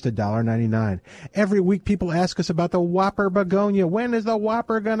for just $1.99. Every week people ask us about the Whopper Begonia. When is the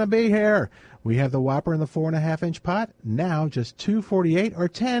Whopper going to be here? We have the Whopper in the 4.5-inch pot, now just $2.48 or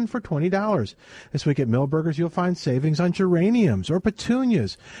 $10 for $20. This week at Milberger's, you'll find savings on geraniums or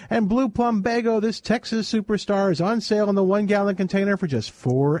petunias. And Blue Plumbago, this Texas superstar, is on sale in the 1-gallon container for just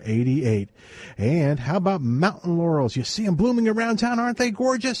 $4.88. And how about mountain laurels? You see them blooming around town, aren't they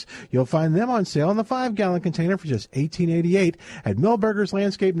gorgeous? You'll find them on sale in the 5-gallon container for just $18.88 at Milberger's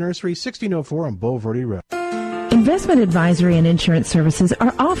Landscape Nursery, 1604 on Boulevardy Road. Investment advisory and insurance services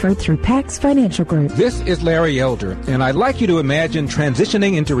are offered through Pax Financial Group. This is Larry Elder, and I'd like you to imagine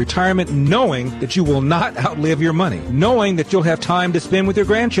transitioning into retirement knowing that you will not outlive your money, knowing that you'll have time to spend with your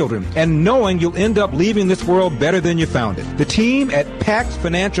grandchildren, and knowing you'll end up leaving this world better than you found it. The team at Pax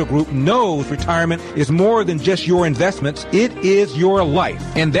Financial Group knows retirement is more than just your investments. It is your life.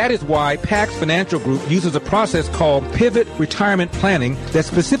 And that is why Pax Financial Group uses a process called Pivot Retirement Planning that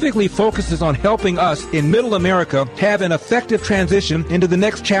specifically focuses on helping us in Middle America have an effective transition into the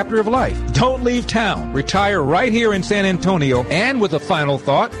next chapter of life. Don't leave town. Retire right here in San Antonio. And with a final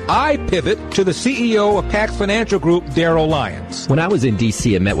thought, I pivot to the CEO of Pax Financial Group, Darrell Lyons. When I was in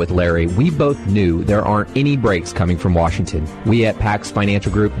D.C. and met with Larry, we both knew there aren't any breaks coming from Washington. We at Pax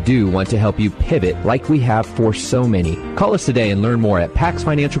Financial Group do want to help you pivot like we have for so many. Call us today and learn more at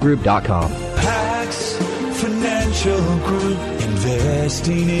PaxFinancialGroup.com. Pax Financial Group,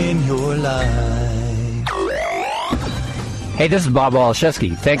 investing in your life. Hey, this is Bob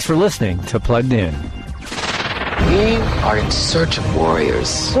Waliszewski. Thanks for listening to Plugged In. We are in search of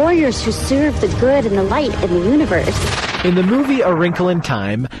warriors. Warriors who serve the good and the light in the universe. In the movie A Wrinkle in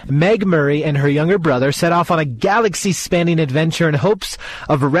Time, Meg Murray and her younger brother set off on a galaxy-spanning adventure in hopes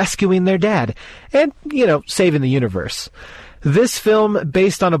of rescuing their dad and, saving the universe. This film,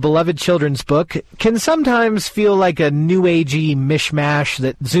 based on a beloved children's book, can sometimes feel like a new-agey mishmash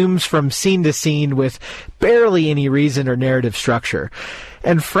that zooms from scene to scene with barely any reason or narrative structure.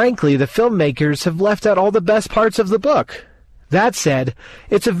 And frankly, the filmmakers have left out all the best parts of the book. That said,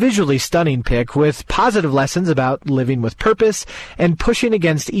 it's a visually stunning pick with positive lessons about living with purpose and pushing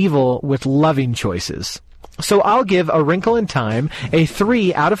against evil with loving choices. So I'll give A Wrinkle in Time a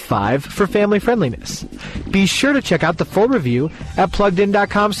 3 out of 5 for family friendliness. Be sure to check out the full review at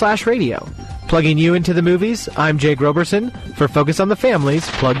PluggedIn.com/radio. Plugging you into the movies, I'm Jake Roberson for Focus on the Family's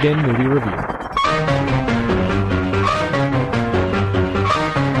Plugged In Movie Review.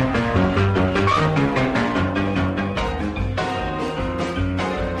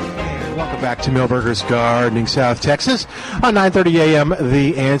 Back to Milberger's Gardening, South Texas, on 9:30 a.m.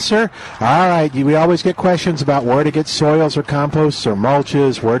 The Answer. All right, we always get questions about where to get soils or composts or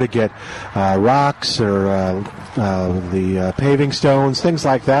mulches, where to get rocks or the paving stones, things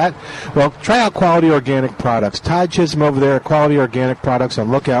like that. Well, try out Quality Organic Products. Todd Chisholm over there at Quality Organic Products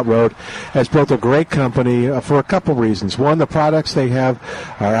on Lookout Road has built a great company for a couple reasons. One, the products they have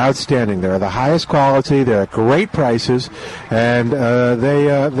are outstanding. They're the highest quality. They're at great prices, and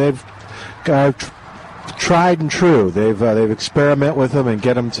they've tried and true. They've experimented with them and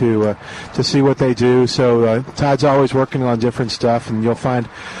get them to see what they do. So Todd's always working on different stuff, and you'll find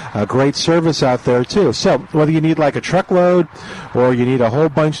great service out there too. So whether you need like a truckload, or you need a whole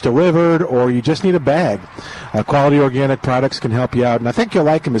bunch delivered, or you just need a bag, Quality Organic Products can help you out. And I think you'll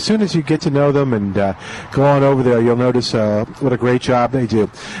like them as soon as you get to know them and go on over there. You'll notice what a great job they do.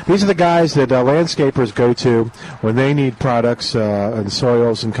 These are the guys that landscapers go to when they need products and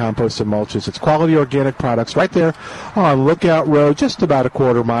soils and compost and mulches. It's Quality Organic Products right there on Lookout Road, just about a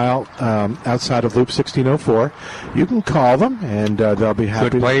quarter mile outside of Loop 1604. You can call them, and they'll be happy.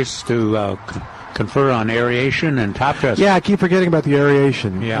 Good place to confer on aeration and top dressing. Yeah, I keep forgetting about the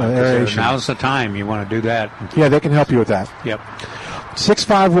aeration. Yeah, aeration. Now's the time you want to do that. Yeah, they can help you with that. Yep.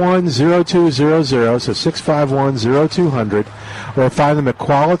 651-0200, so 651-0200, or find them at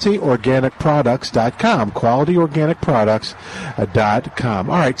QualityOrganicProducts.com, QualityOrganicProducts.com.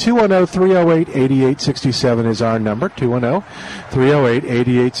 All right, 210-308-8867 is our number,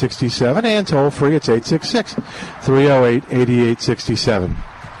 210-308-8867, and toll-free, it's 866-308-8867.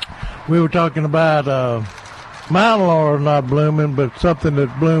 We were talking about mountain laurel not blooming, but something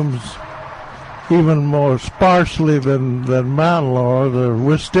that blooms even more sparsely than mountain laurel, the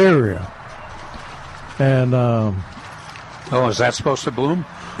wisteria. And is that supposed to bloom?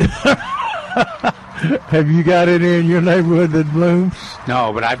 Have you got any in your neighborhood that blooms?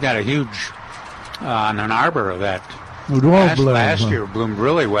 No, but I've got a huge on an arbor that last year bloomed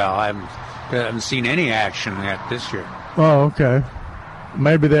really well. I haven't seen any action yet this year. Oh, okay.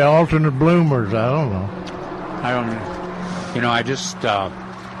 Maybe they're alternate bloomers. I don't know. I just I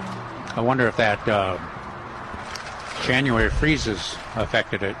wonder if that January freezes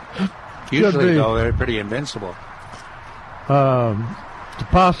affected it. Usually, though, they're pretty invincible. The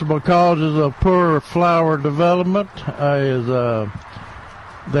possible causes of poor flower development is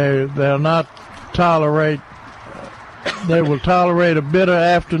they'll not tolerate. They will tolerate a bit of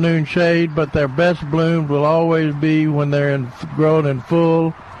afternoon shade, but their best blooms will always be when they're grown in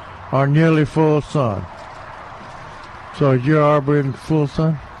full or nearly full sun. So is your arbor in full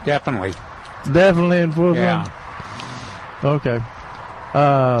sun? Definitely. Definitely in full sun? Okay.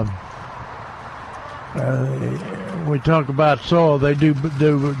 We talk about soil. They do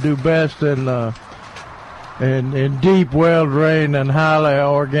best in deep, well-drained and highly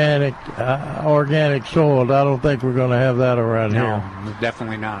organic soil. I don't think we're going to have that around here. No,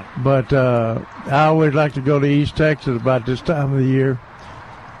 definitely not. But I always like to go to East Texas about this time of the year.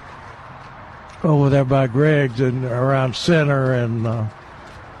 Over there by Greg's and around Center and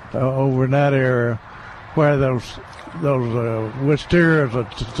over in that area where those wisterias are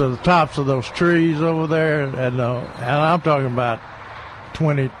to the tops of those trees over there, and I'm talking about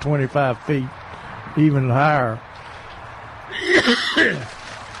 20, 25 feet, even higher.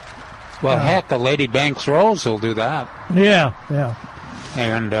 Well, heck, the Lady Banks Rose will do that. Yeah.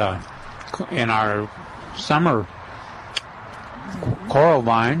 And in our summer coral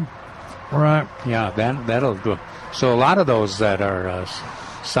vine. Right. Yeah, that'll do. So a lot of those that are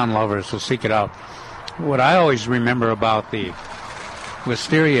sun lovers will seek it out. What I always remember about the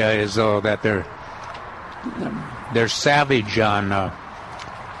wisteria is, though, that they're savage on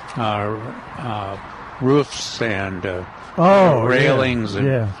roofs and railings.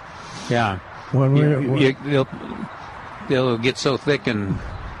 Yeah. They'll get so thick and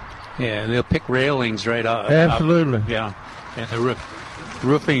they'll pick railings right up. Absolutely. Yeah, and the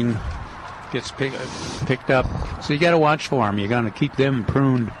roofing gets picked up. So you got to watch for them. You got to keep them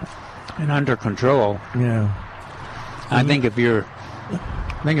pruned and under control. Yeah. I think it's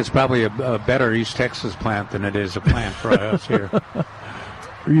probably a better East Texas plant than it is a plant for us here.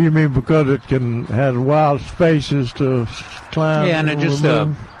 You mean because it has wild spaces to climb? Yeah, and it just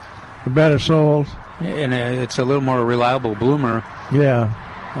the better soils. And it's a little more reliable bloomer. Yeah.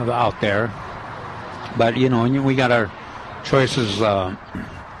 Out there, but we got our choices. Our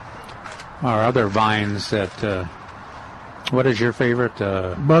other vines that. What is your favorite?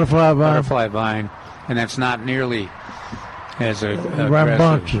 Butterfly vine. Butterfly vine, and that's not nearly as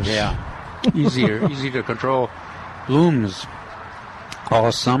rambunctious. Yeah, easy to control. Blooms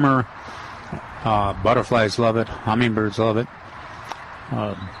all summer. Butterflies love it. Hummingbirds love it.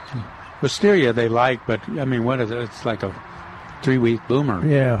 Wisteria they like, but I mean, what is it? It's like a 3-week bloomer.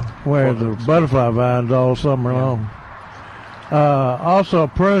 Yeah, where the butterfly vines all summer long. Also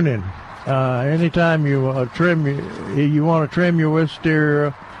pruning. Anytime you want to trim your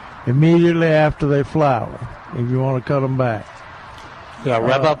wisteria immediately after they flower. If you want to cut them back. Yeah,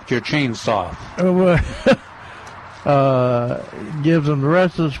 rev up your chainsaw. Gives them the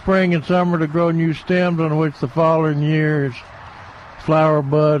rest of the spring and summer to grow new stems on which the following year's flower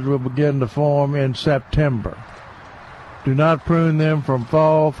buds will begin to form in September. Do not prune them from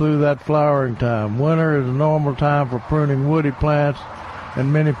fall through that flowering time. Winter is a normal time for pruning woody plants,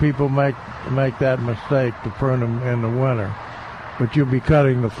 and many people make that mistake to prune them in the winter. But you'll be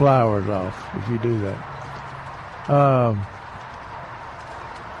cutting the flowers off if you do that.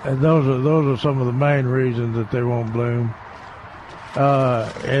 And those are some of the main reasons that they won't bloom.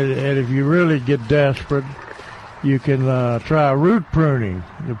 And if you really get desperate, you can try root pruning.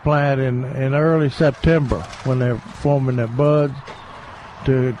 You plant in early September when they're forming their buds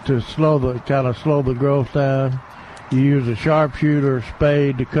to slow the growth down. You use a sharpshooter or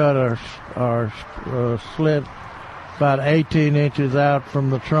spade to cut or slit about 18 inches out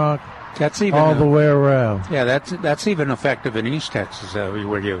from the trunk. That's even all the way around. Yeah, that's even effective in East Texas,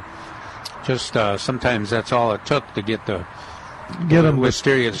 where you just sometimes that's all it took to get them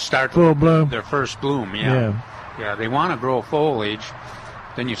wisteria to start full bloom. Their first bloom. Yeah, they want to grow foliage.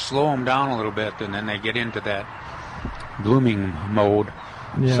 Then you slow them down a little bit, and then they get into that blooming mode.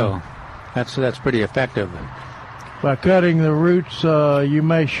 Yeah. So that's pretty effective. By cutting the roots, you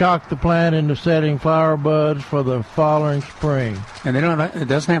may shock the plant into setting flower buds for the following spring. And it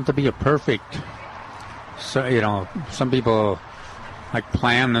doesn't have to be a perfect. So some people like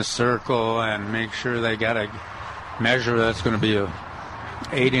plan the circle and make sure they got a measure that's going to be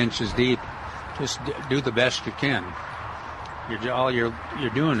 8 inches deep. Just do the best you can. All you're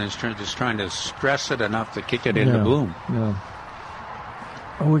doing is just trying to stress it enough to kick it into bloom. Yeah.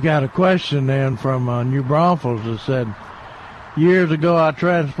 We got a question then from New Braunfels that said, years ago I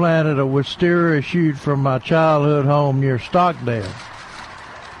transplanted a wisteria shoot from my childhood home near Stockdale.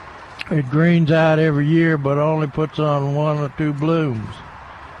 It greens out every year but only puts on 1 or 2 blooms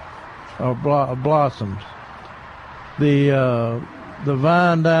or blossoms. The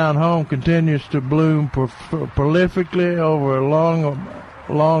vine down home continues to bloom prolifically over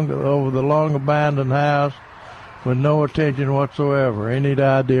the long abandoned house with no attention whatsoever. Any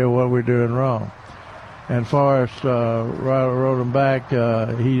idea what we're doing wrong? And Forrest wrote him back.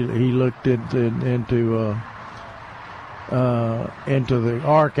 He looked into the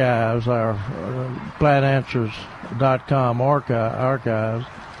archives, our plantanswers.com archives,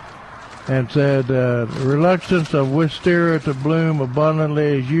 and said reluctance of wisteria to bloom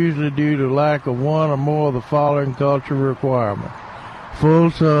abundantly is usually due to lack of one or more of the following culture requirements: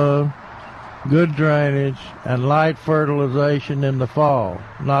 full sun, good drainage, and light fertilization in the fall,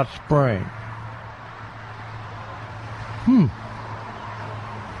 not spring.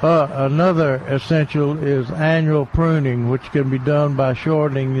 Another essential is annual pruning, which can be done by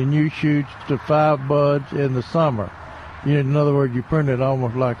shortening the new shoots to 5 buds in the summer. In other words, you prune it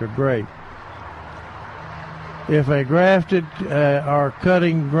almost like a grape. If a grafted or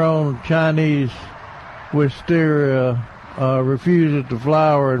cutting-grown Chinese wisteria refuses to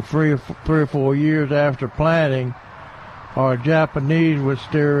flower in 3 or 4 years after planting, or Japanese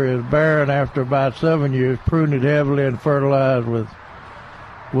wisteria is barren after about 7 years, prune it heavily and fertilize with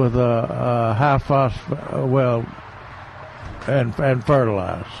high phosphorus, and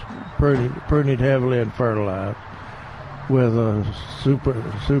fertilize. Prune it heavily and fertilize with a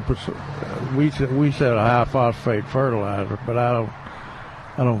we said a high phosphate fertilizer, but I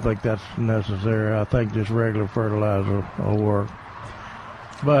don't think that's necessary. I think just regular fertilizer will work.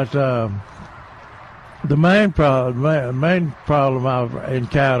 But the main problem I've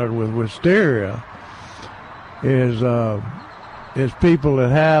encountered with wisteria is people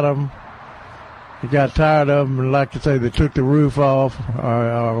that had them, they got tired of them, and like to say they took the roof off,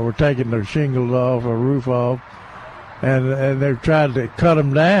 or were taking their shingles off or roof off, and they're trying to cut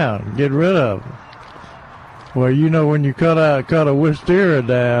them down, get rid of them. Well, when you cut a wisteria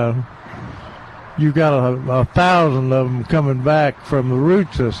down, you got 1,000 of them coming back from the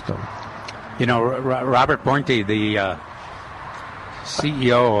root system. Robert Pointe, the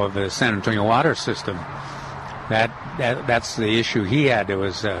CEO of the San Antonio Water System, that's the issue he had. It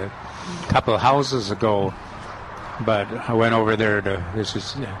was a couple of houses ago, but I went over there this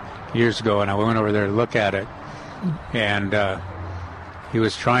was years ago, and I went over there to look at it, and he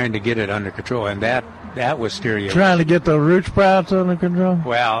was trying to get it under control, and that wisteria. Trying to get the root sprouts under control?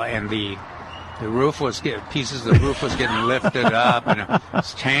 Well, and the roof pieces of the roof was getting lifted up, and it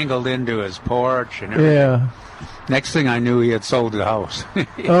was tangled into his porch and everything. Yeah. Next thing I knew, he had sold the house.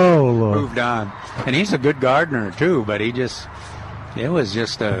 Oh, Lord. Moved on. And he's a good gardener, too, but it was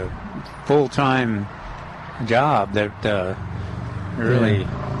just a full-time job that really,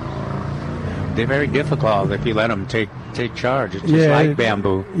 they're very difficult if you let them take charge. It's just like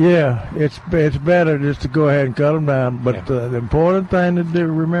bamboo. Yeah, it's better just to go ahead and cut them down. But the important thing to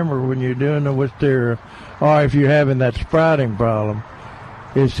remember when you're doing the wisteria, or if you're having that sprouting problem,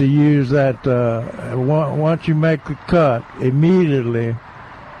 is to use that once you make the cut immediately.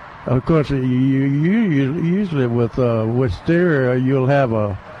 Of course, you usually with wisteria you'll have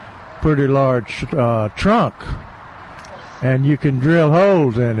a pretty large trunk, and you can drill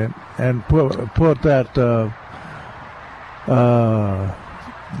holes in it and put that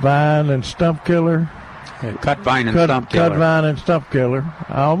vine and stump killer. Cut vine and stump killer. Cut vine and stump killer.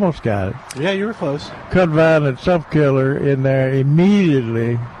 I almost got it. Yeah, you were close. Cut vine and stump killer in there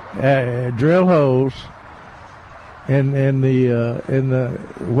immediately. Drill holes in the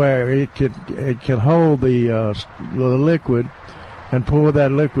where it can hold the liquid, and pour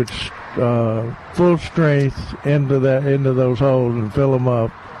that liquid full strength into those holes and fill them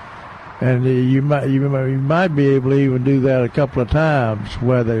up. And you might be able to even do that a couple of times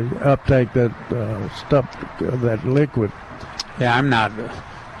where they uptake that that liquid. Yeah, I'm not.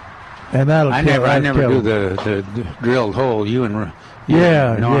 And that'll I never do the drilled hole. You and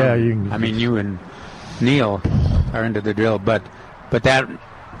Neil are into the drill, but that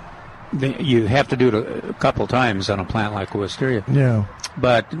you have to do it a couple times on a plant like wisteria. Yeah.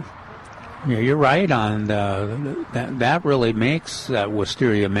 But you're right on that really makes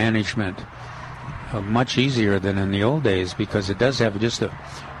wisteria management much easier than in the old days because it does have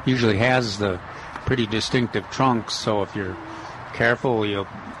usually has the pretty distinctive trunks. So if you're careful, you'll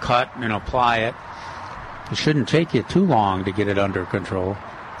cut and apply it. It shouldn't take you too long to get it under control.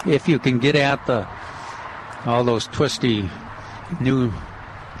 If you can get at all those twisty new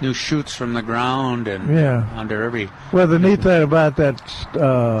shoots from the ground and under every. Well, the neat thing about that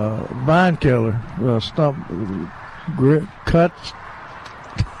vine killer, cut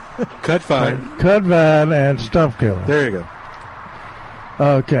vine and stump killer. There you go.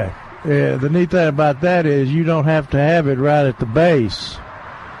 Okay. The neat thing about that is you don't have to have it right at the base.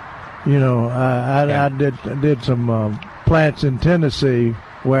 You know, I did some plants in Tennessee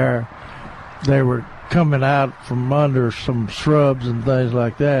where they were coming out from under some shrubs and things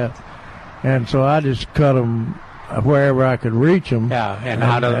like that, and so I just cut them wherever I could reach them. Yeah,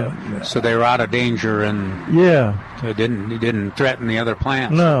 and so they were out of danger, and it didn't threaten the other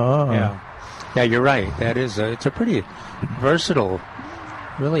plants. No. Yeah, you're right. That is it's a pretty versatile,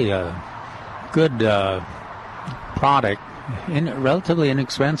 really good product. Relatively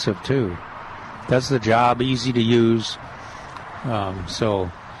inexpensive too. Does the job, easy to use. So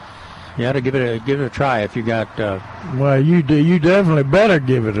you ought to give it a try if you got. Well, you definitely better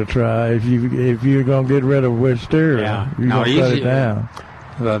give it a try if you're gonna get rid of wisteria. Yeah, you're gonna cut it down.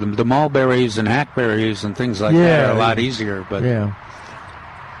 The mulberries and hackberries and things like that are a lot easier, but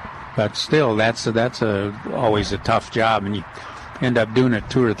still that's always a tough job, and you end up doing it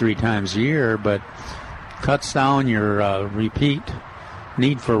 2 or 3 times a year, but cuts down your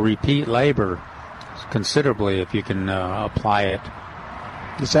need for repeat labor considerably if you can apply it.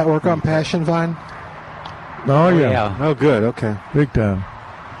 Does that work on passion vine? Oh, yeah. Oh, good. Okay. Big time.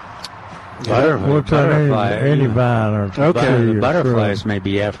 Butterfly. Any vine or the butterflies may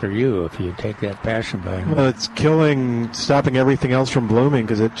be after you if you take that passion vine. Well, it's stopping everything else from blooming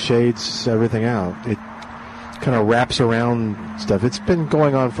because it shades everything out. It kind of wraps around stuff. It's been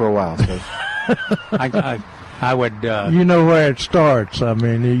going on for a while. So. I would. You know where it starts. I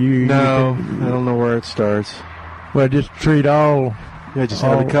mean, I don't know where it starts. Well, just treat all. Yeah, just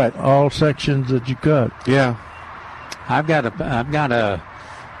have it cut all sections that you cut. Yeah, I've got a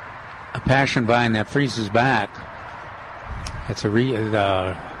passion vine that freezes back. It's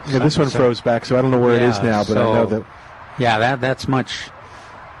this one froze back, so I don't know where it is now, but I know that. Yeah, that's much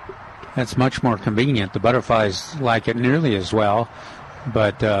more convenient. The butterflies like it nearly as well,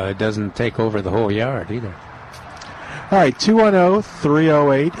 but it doesn't take over the whole yard either. All right,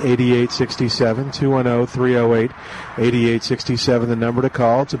 210-308-8867, 210-308-8867, the number to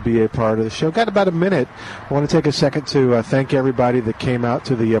call to be a part of the show. Got about a minute. I want to take a second to thank everybody that came out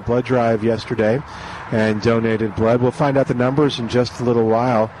to the blood drive yesterday and donated blood. We'll find out the numbers in just a little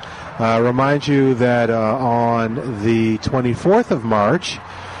while. Remind you that on the 24th of March,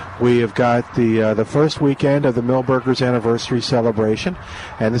 we have got the first weekend of the Millburgers anniversary celebration,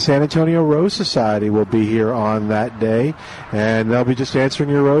 and the San Antonio Rose Society will be here on that day, and they'll be just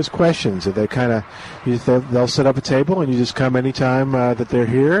answering your rose questions. They'll set up a table, and you just come anytime that they're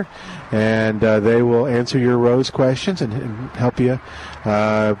here, and they will answer your rose questions and help you,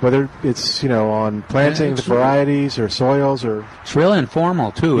 whether it's on planting the varieties or soils or. It's real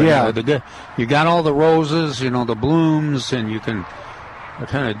informal too. Yeah, you got all the roses, the blooms, and you can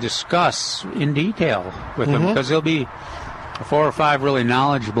kind of discuss in detail with them because there'll be 4 or 5 really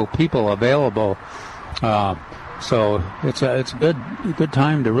knowledgeable people available. So it's a good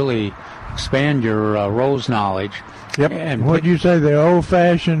time to really expand your rose knowledge. Yep. And what did you say? The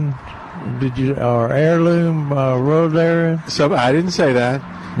old-fashioned or heirloom rose area? So I didn't say that.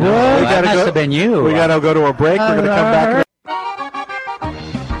 No, that must have been you. We got to go to a break. We're going to come back.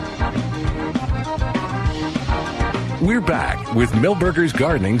 We're back with Millburgers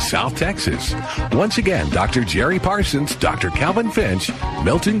Gardening, South Texas. Once again, Dr. Jerry Parsons, Dr. Calvin Finch,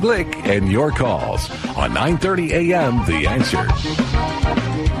 Milton Glick, and your calls on 9:30 a.m. The Answer.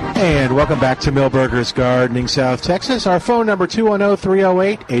 And welcome back to Millburgers Gardening, South Texas. Our phone number,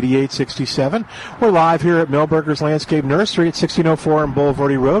 210-308-8867. We're live here at Millburgers Landscape Nursery at 1604 on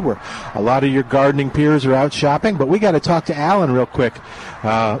Boulevardy Road, where a lot of your gardening peers are out shopping. But we got to talk to Alan real quick.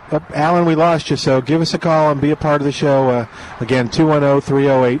 Alan, we lost you, so give us a call and be a part of the show. Again,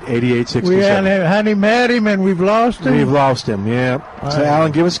 210-308-8867. We had him at him, and we've lost him? We've lost him, yeah. So,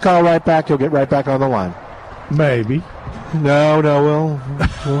 Alan, give us a call right back. You'll get right back on the line. Maybe. No,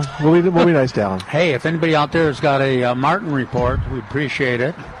 we'll be nice to Alan. Hey, if anybody out there has got a Martin report, we'd appreciate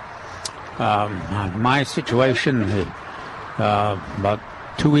it. My situation, about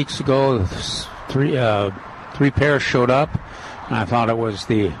 2 weeks ago, 3 pairs showed up, and I thought it was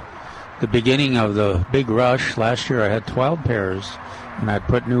the beginning of the big rush. Last year I had 12 pairs, and I'd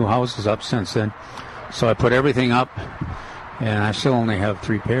put new houses up since then. So I put everything up, and I still only have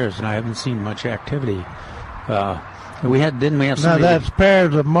 3 pairs, and I haven't seen much activity. Didn't we have Now somebody? that's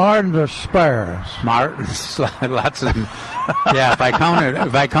pairs of martins or sparrows? Martins, lots of them. Yeah, if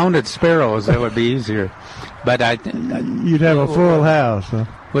I counted sparrows, that would be easier. But you'd have a full house. Huh?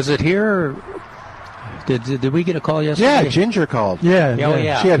 Was it here? Did we get a call yesterday? Yeah, Ginger called.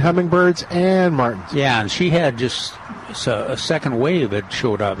 Yeah. She had hummingbirds and martins. Yeah, and she had just a second wave that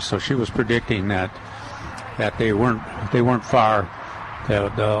showed up, so she was predicting that they weren't far.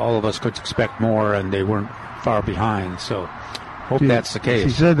 That all of us could expect more, and they weren't far behind. So hope that's the case. She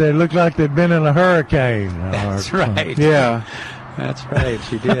said they looked like they'd been in a hurricane. That's right. Yeah. That's right,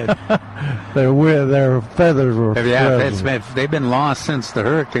 she did. Their feathers were they've been lost since the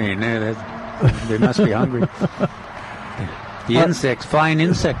hurricane. They must be hungry. The flying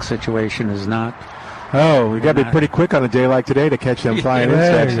insect situation is not. Oh, we got to be pretty quick on a day like today to catch them flying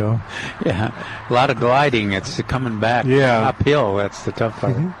insects. There you go. Yeah, a lot of gliding. It's coming back uphill. That's the tough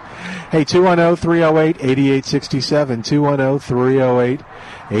part. Hey, 210-308-8867,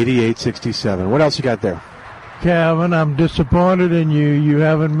 210-308-8867. What else you got there? Calvin, I'm disappointed in you. You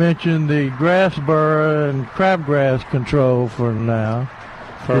haven't mentioned the grass burr and crabgrass control for now.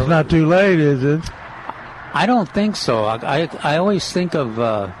 It's not too late, is it? I don't think so. I always think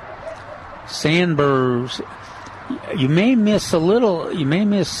of sandburrs. You may miss some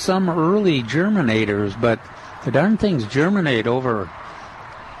early germinators, but the darn things germinate over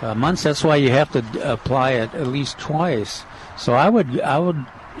months. That's why you have to apply it at least twice. So I would,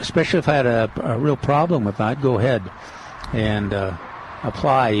 especially if I had a real problem with it, I'd go ahead and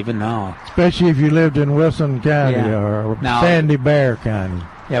apply even now. Especially if you lived in Wilson County or Sandy Bear County.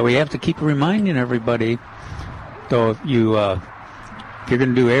 Yeah, we have to keep reminding everybody, though, if you're going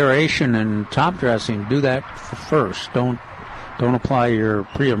to do aeration and top dressing, do that first. Don't apply your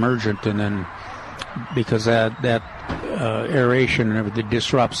pre-emergent, and then because that aeration and everything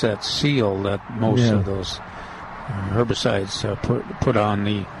disrupts that seal that most of those herbicides put on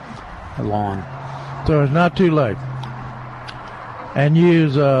the lawn. So it's not too late. And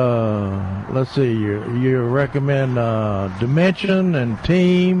use, let's see, you recommend Dimension and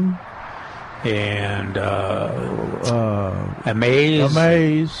Team. And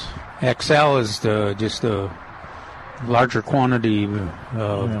Amaze. XL is just the larger quantity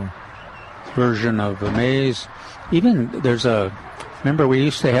version of Amaze. Even remember we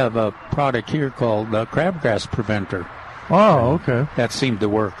used to have a product here called Crabgrass Preventer. Oh, okay. That seemed to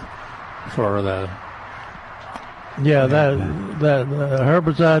work for the... Yeah, that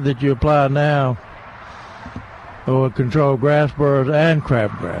herbicide that you apply now will control grass burrs and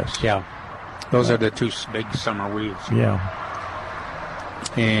crabgrass. Yeah. Those are the two big summer weeds. Yeah.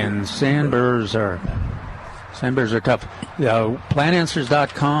 And sandburrs are tough.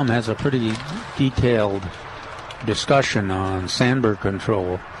 PlantAnswers.com has a pretty detailed discussion on sandburr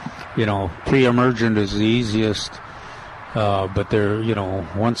control. Pre-emergent is the easiest, but they're,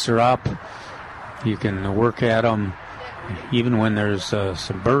 once they're up, you can work at them even when there's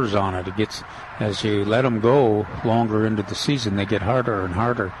some burrs on it. It gets, as you let them go longer into the season, they get harder and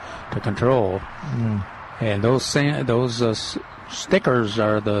harder to control. And those stickers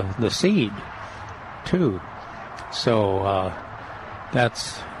are the seed too, so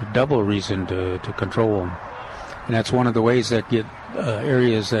that's a double reason to control them. And that's one of the ways that get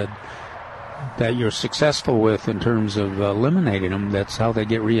areas that you're successful with in terms of eliminating them. That's how they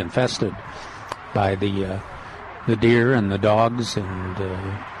get reinfested by the deer and the dogs and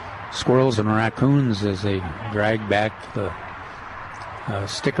squirrels and raccoons as they drag back the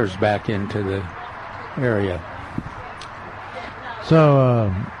stickers back into the area. So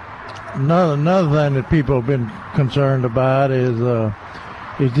another thing that people have been concerned about is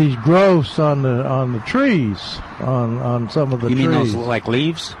these growths on the trees on some of the trees. You mean those like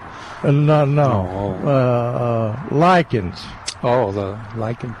leaves? No. Lichens. Oh, the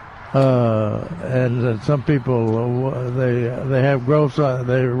lichen. And some people they have growth.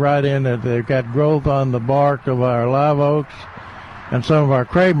 They write in that they've got growth on the bark of our live oaks and some of our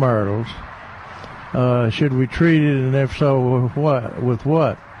crepe myrtles. Should we treat it, and if so, with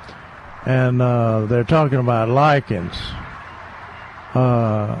what? And they're talking about lichens.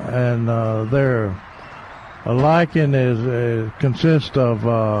 A lichen consists of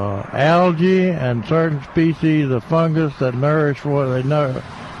algae and certain species of fungus that nourish one another.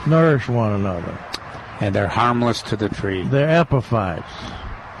 And they're harmless to the tree. They're epiphytes,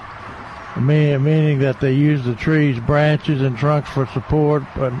 meaning that they use the tree's branches and trunks for support,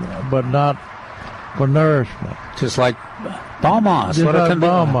 but not for nourishment. Just like ball moss. Just like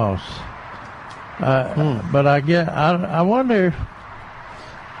ball moss. But I wonder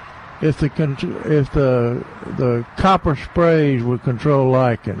if the copper sprays would control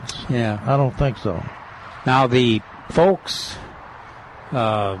lichens. Yeah. I don't think so. Now the folks,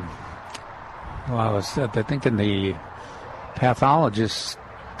 I was thinking the pathologists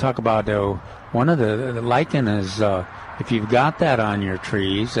talk about one of the lichen is if you've got that on your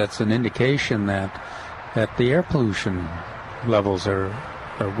trees, that's an indication that the air pollution levels are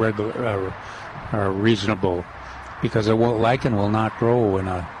reasonable, because lichen will not grow in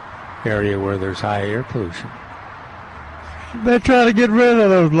a area where there's high air pollution. They're trying to get rid of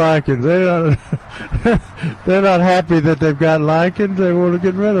those lichens. They're not happy that they've got lichens. They want to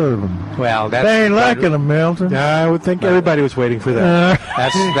get rid of them. Well, they ain't liking them, Milton. I would think everybody was waiting for that.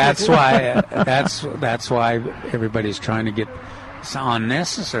 That's why everybody's trying to get. It's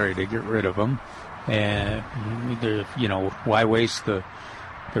unnecessary to get rid of them, and why waste the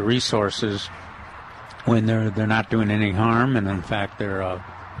resources when they're not doing any harm, and in fact they're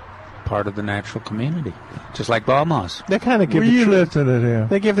part of the natural community, just like ball moss. They kind of give listen to them.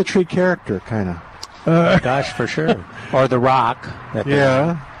 They give the tree character, kind of. Gosh, for sure. Or the rock.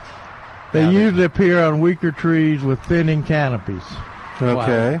 They usually appear on weaker trees with thinning canopies.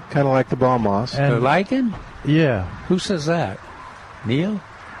 Okay, kind of like the ball moss. And the lichen? Yeah. Who says that? Neil?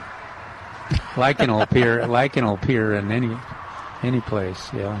 Lichen will appear in any place.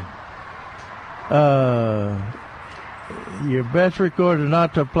 Yeah. Your best recourse is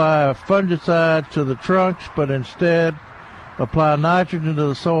not to apply a fungicide to the trunks, but instead apply nitrogen to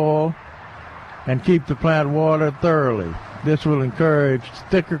the soil and keep the plant watered thoroughly. This will encourage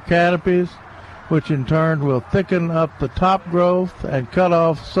thicker canopies, which in turn will thicken up the top growth and cut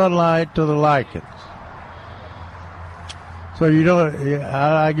off sunlight to the lichens. So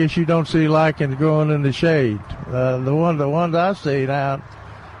I guess you don't see lichens growing in the shade. The ones I see now,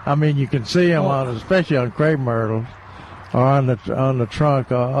 I mean, you can see them especially on crepe myrtles, or on the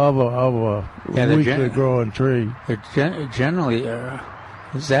trunk of a weakly growing tree. They're generally,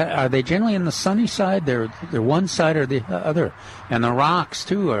 are they generally in the sunny side? They're one side or the other, and the rocks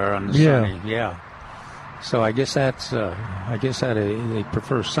too are on the sunny. Yeah. So I guess that they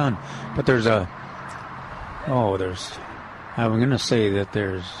prefer sun, but I'm going to say that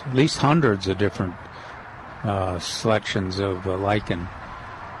there's at least hundreds of different selections of lichen.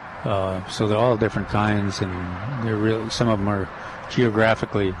 So they're all different kinds, and some of them are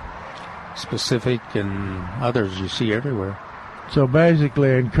geographically specific, and others you see everywhere. So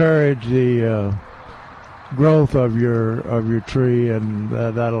basically, encourage the growth of your tree, and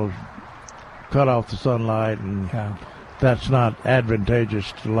that'll cut off the sunlight, and that's not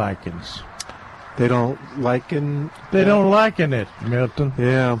advantageous to lichens. They don't liken. They don't liken it, Milton.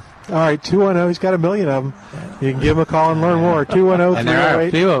 Yeah. All right, 210. He's got a million of them. You can give him a call and learn more. 210. And there are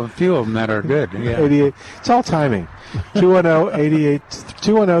a few of them that are good. Yeah. 88. It's all timing.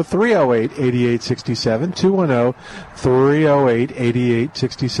 210-308-8867.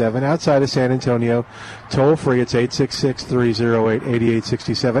 210-308-8867. Outside of San Antonio, toll free. It's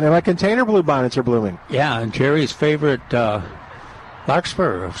 866-308-8867. And my container bluebonnets are blooming. Yeah, and Jerry's favorite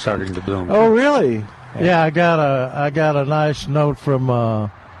larkspur are starting to bloom. Oh, really? Yeah, I got a nice note from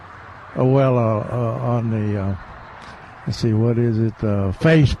on the let's see, what is it?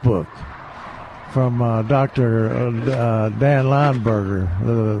 Facebook from Dr. Dan Lineberger.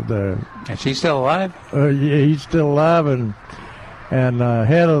 And she's still alive? Yeah, he's still alive and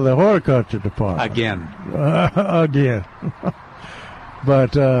head of the horticulture department again. Again,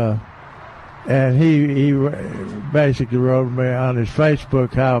 but. And he basically wrote me on his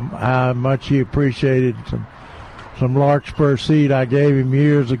Facebook how much he appreciated some larkspur seed I gave him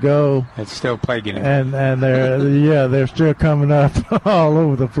years ago. It's still plaguing him. And they're still coming up all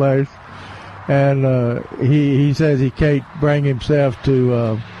over the place. And he says he can't bring himself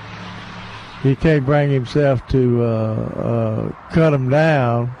to cut them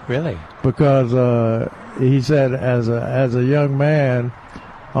down. Really? Because he said as a young man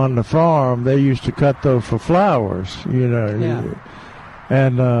on the farm, they used to cut those for flowers, Yeah.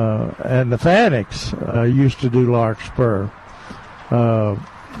 And the Fanics used to do larkspur.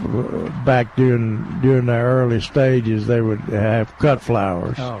 Back during their early stages, they would have cut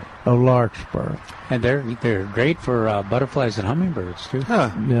flowers of larkspur. And they're great for butterflies and hummingbirds too.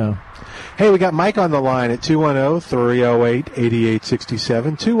 Huh. Yeah. Hey, we got Mike on the line at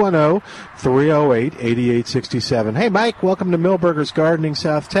 210-308-8867. 210-308-8867. Hey, Mike, welcome to Milberger's Gardening,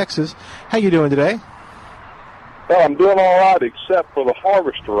 South Texas. How you doing today? Well, I'm doing all right, except for the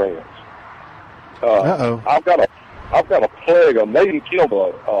harvester ants. I've got a plague. A maiden killed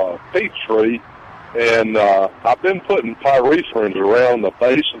a peach tree, and I've been putting pyrethrin around the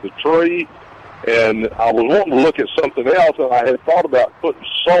base of the tree And I was wanting to look at something else, and I had thought about putting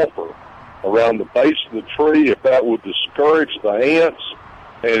sulfur around the base of the tree, if that would discourage the ants,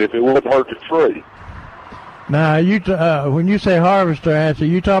 and if it wouldn't hurt the tree. Now, when you say harvester ants, are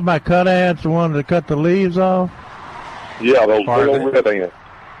you talking about cut ants, the ones that cut the leaves off? Yeah, those big old red ants.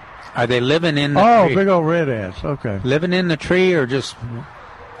 Are they living in the tree? Oh, big old red ants, okay. Living in the tree or just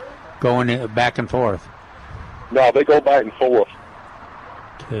going back and forth? No, they go back and forth.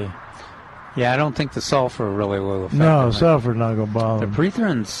 Okay. Yeah, I don't think the sulfur really will affect No, them. sulfur's not going to bother them. The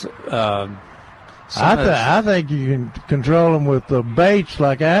pretherins... I think you can control them with the baits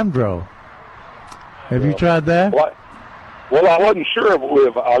like Amdro. Have you tried that? Well, I wasn't sure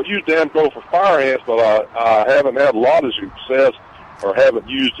if I've used Amdro for fire ants, but I haven't had a lot of success or haven't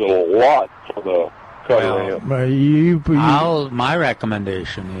used it a lot for the cutter ant. My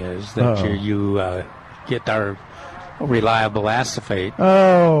recommendation is that you get our reliable acephate.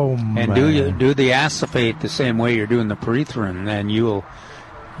 Oh, and man. do the acephate the same way you're doing the pyrethrin, and you'll...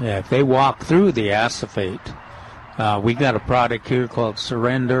 Yeah, if they walk through the acephate, we got a product here called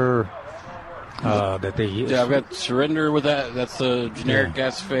Surrender that they use. Yeah, I've got Surrender with that. That's the generic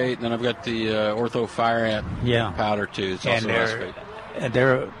acephate, and then I've got the Ortho Fire Ant powder too. It's also acephate.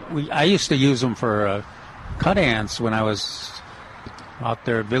 I used to use them for cut ants when I was out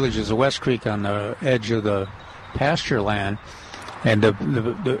there at Villages of West Creek on the edge of the pasture land, and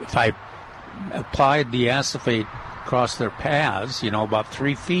if I applied the acephate across their paths, about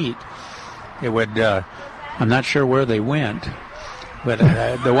 3 feet, it would, I'm not sure where they went, but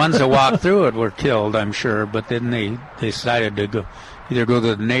the ones that walked through it were killed, I'm sure, but then they decided to either go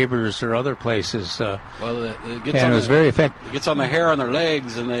to the neighbors or other places. It was very effective. It gets on the hair on their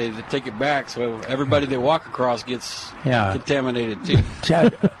legs, and they take it back, so everybody they walk across gets contaminated too.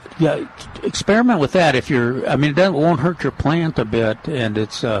 Yeah, experiment with that. It won't hurt your plant a bit, and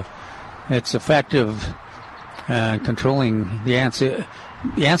it's effective. Controlling the ants. The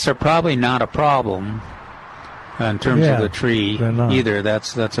ants are probably not a problem in terms of the tree either.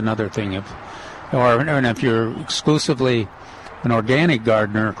 That's another thing. If you're exclusively an organic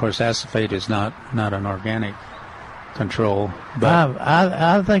gardener, of course, acephate is not an organic control. But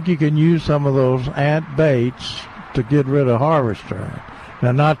I think you can use some of those ant baits to get rid of harvester ants.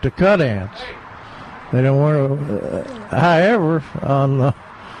 Now, not to cut ants. They don't want to. However,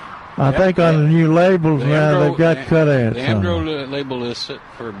 I think on the new labels now they've got cut ants. The Amdro label is set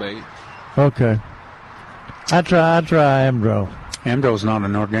for a bait. Okay. I try Amdro. Amdro's not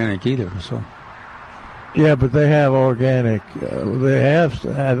an organic either, so. Yeah, but they have organic. They have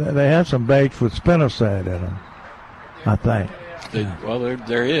some baits with spinosad in them, I think.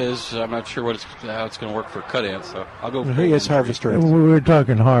 There is. I'm not sure how it's going to work for cut ants. So I'll go. He is harvester ants. We're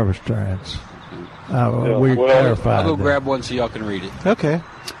talking harvester ants. We clarified. I'll go grab one so y'all can read it. Okay.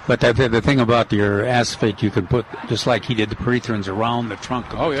 But the thing about your acephate, you can put, just like he did the pyrethrins, around the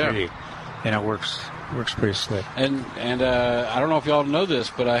trunk of the tree, and it works pretty slick. And I don't know if y'all know this,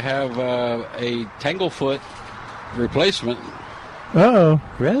 but I have a Tanglefoot replacement. Uh-oh.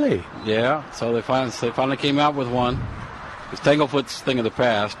 Really? Yeah. So they finally came out with one. It's Tanglefoot's thing of the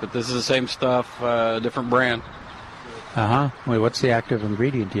past, but this is the same stuff, different brand. Wait, what's the active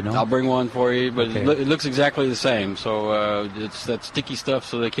ingredient? Do you know? I'll bring one for you, but it looks exactly the same. So it's that sticky stuff,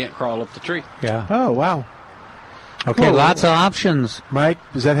 so they can't crawl up the tree. Yeah. Oh, wow. Okay, cool. Lots of options. Mike,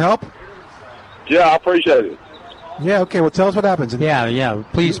 does that help? Yeah, I appreciate it. Yeah. Okay. Well, tell us what happens. Yeah.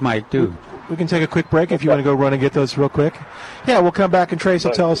 Please, Mike, do. We can take a quick break if you want to go run and get those real quick. Yeah, we'll come back and Trace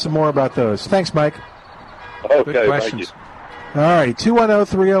will tell us some more about those. Thanks, Mike. Okay. Thank you. All right,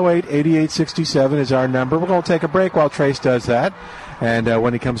 210-308-8867 is our number. We're going to take a break while Trace does that. And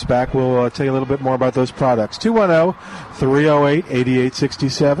when he comes back, we'll tell you a little bit more about those products.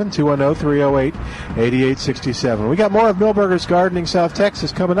 210-308-8867, 210-308-8867. We got more of Milberger's Gardening South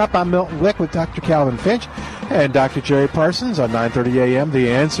Texas coming up. I'm Milton Glick with Dr. Calvin Finch and Dr. Jerry Parsons on 9:30 a.m. The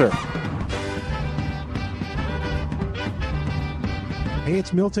Answer. Hey,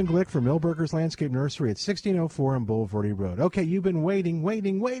 it's Milton Glick from Milberger's Landscape Nursery at 1604 on Boulevardy Road. Okay, you've been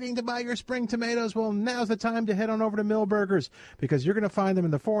waiting to buy your spring tomatoes. Well, now's the time to head on over to Milberger's because you're going to find them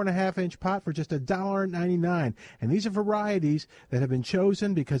in the 4.5-inch pot for just $1.99. And these are varieties that have been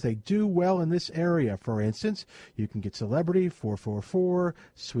chosen because they do well in this area. For instance, you can get Celebrity, 444,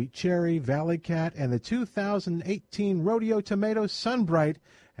 Sweet Cherry, Valley Cat, and the 2018 Rodeo Tomato Sunbright,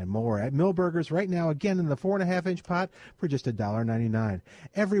 and more at Milberger's right now, again in the 4.5-inch pot for just $1.99.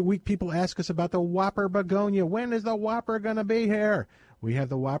 Every week people ask us about the Whopper Begonia. When is the Whopper going to be here? We have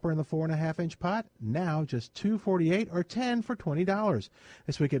the Whopper in the 4.5-inch pot, now just $2.48 or $10 for $20.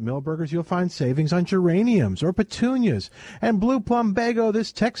 This week at Millburgers, you'll find savings on geraniums or petunias. And Blue Plumbago,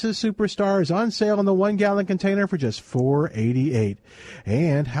 this Texas superstar, is on sale in the 1-gallon container for just $4.88.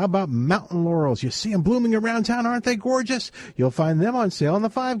 And how about mountain laurels? You see them blooming around town, aren't they gorgeous? You'll find them on sale in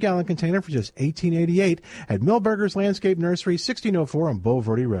the 5-gallon container for just $18.88 at Millburgers Landscape Nursery, 1604 on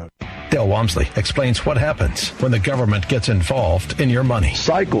Bulverde Road. Dale Walmsley explains what happens when the government gets involved in your money.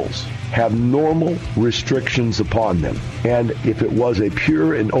 Cycles have normal restrictions upon them. And if it was a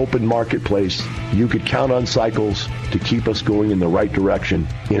pure and open marketplace, you could count on Cycles to keep us going in the right direction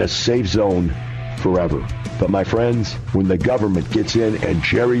in a safe zone forever. But my friends, when the government gets in and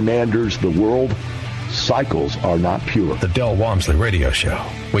gerrymanders the world, Cycles are not pure. The Dale Walmsley Radio Show,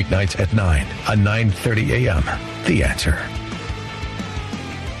 weeknights at 9 on 9:30 a.m. The Answer.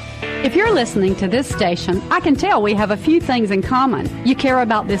 If you're listening to this station, I can tell we have a few things in common. You care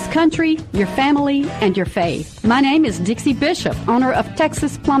about this country, your family, and your faith. My name is Dixie Bishop, owner of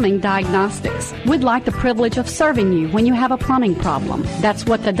Texas Plumbing Diagnostics. We'd like the privilege of serving you when you have a plumbing problem. That's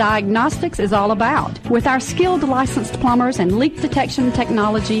what the diagnostics is all about. With our skilled licensed plumbers and leak detection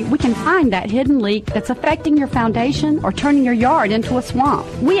technology, we can find that hidden leak that's affecting your foundation or turning your yard into a swamp.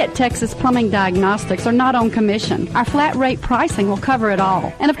 We at Texas Plumbing Diagnostics are not on commission. Our flat rate pricing will cover it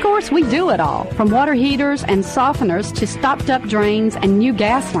all. And of course, we do it all, from water heaters and softeners to stopped-up drains and new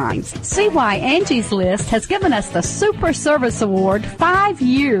gas lines. See why Angie's List has given us the Super Service Award 5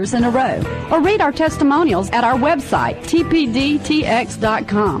 years in a row. Or read our testimonials at our website,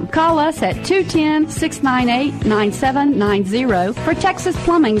 tpdtx.com. Call us at 210-698-9790 for Texas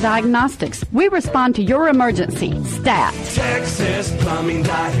Plumbing Diagnostics. We respond to your emergency. STAT. Texas Plumbing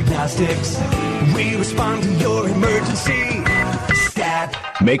Diagnostics. We respond to your emergency. STAT.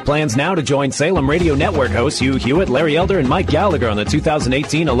 Make plans now to join Salem Radio Network hosts Hugh Hewitt, Larry Elder, and Mike Gallagher on the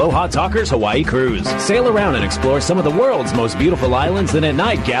 2018 Aloha Talkers Hawaii Cruise. Sail around and explore some of the world's most beautiful islands, then at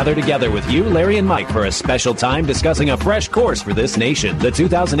night gather together with you, Larry, and Mike for a special time discussing a fresh course for this nation. The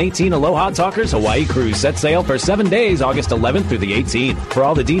 2018 Aloha Talkers Hawaii Cruise sets sail for 7 days, August 11th through the 18th. For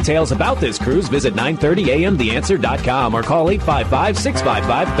all the details about this cruise, visit 930amtheanswer.com or call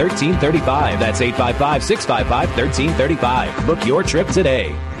 855-655-1335. That's 855-655-1335. Book your trip today.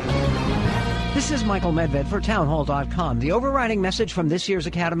 This is Michael Medved for Townhall.com. The overriding message from this year's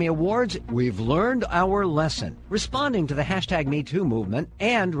Academy Awards, we've learned our lesson. Responding to the hashtag #MeToo movement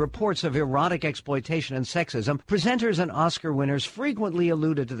and reports of erotic exploitation and sexism, presenters and Oscar winners frequently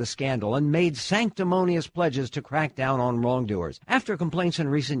alluded to the scandal and made sanctimonious pledges to crack down on wrongdoers. After complaints in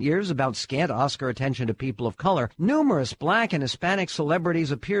recent years about scant Oscar attention to people of color, numerous Black and Hispanic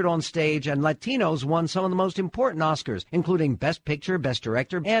celebrities appeared on stage, and Latinos won some of the most important Oscars, including Best Picture, Best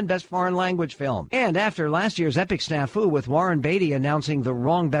Director, and Best Foreign Language Film. And after last year's epic snafu with Warren Beatty announcing the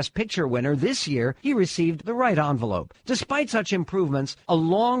wrong Best Picture winner, this year he received the right envelope. Despite such improvements, a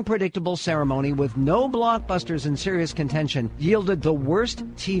long, predictable ceremony with no blockbusters in serious contention yielded the worst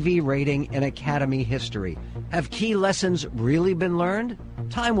TV rating in Academy history. Have key lessons really been learned?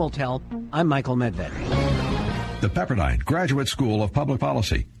 Time will tell. I'm Michael Medved. The Pepperdine Graduate School of Public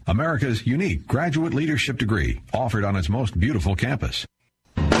Policy, America's unique graduate leadership degree, offered on its most beautiful campus.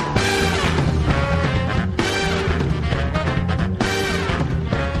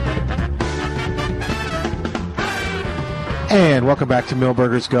 And welcome back to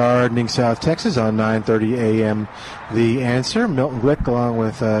Millburgers Gardening, South Texas on 9:30 a.m. The Answer. Milton Glick along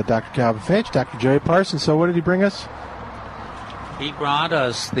with Dr. Calvin Finch, Dr. Jerry Parsons. So what did he bring us? He brought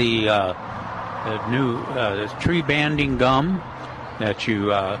us the new tree banding gum that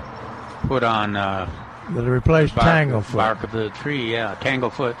you put on that replaced Tanglefoot. Bark of the tree,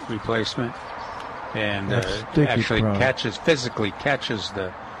 Tanglefoot replacement, and actually physically catches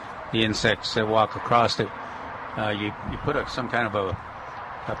the insects that walk across it. You put some kind of a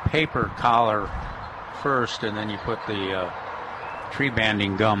paper collar first, and then you put the tree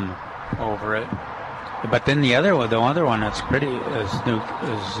banding gum over it. But then the other one that's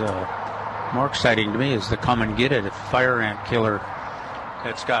more exciting to me is the Come and Get It, a fire ant killer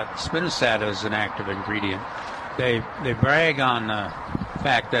that's got spinosad as an active ingredient. They brag on the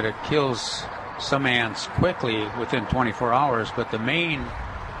fact that it kills some ants quickly within 24 hours, but the main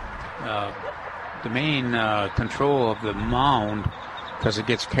control of the mound, because it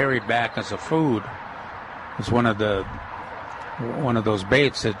gets carried back as a food, is one of those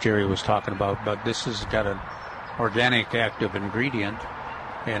baits that Jerry was talking about. But this has got an organic active ingredient,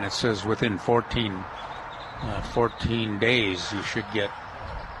 and it says within 14 days you should get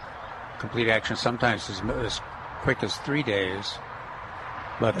complete action. Sometimes as quick as 3 days.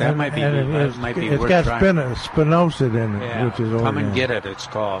 But that might be worth got trying. spinosad in it, which is Come organic. and get it. It's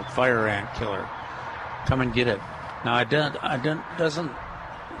called Fire Ant Killer. Come and get it. Now I didn't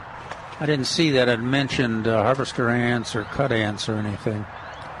see that it mentioned harvester ants or cut ants or anything.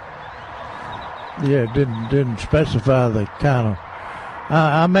 Yeah, it didn't specify the kind of.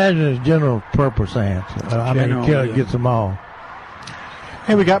 I imagine it's general purpose ants. Gets them all.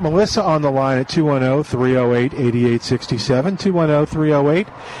 Hey, we got Melissa on the line at 210-308-8867.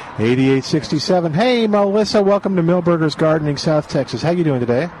 210-308-8867. Hey, Melissa, welcome to Milberger's Gardening, South Texas. How you doing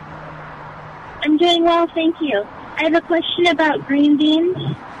today? I'm doing well, thank you. I have a question about green beans.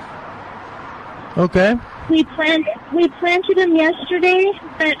 Okay. We planted them yesterday,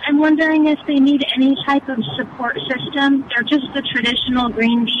 but I'm wondering if they need any type of support system. They're just the traditional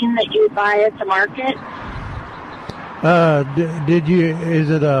green bean that you buy at the market. Is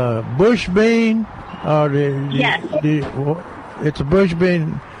it a bush bean? Or yes. It's a bush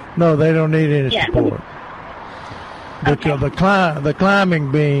bean. No, they don't need any support. Okay. The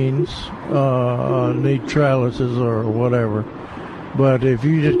climbing beans need trellises or whatever. But if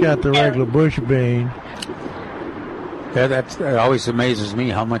you just got the regular bush bean. That always amazes me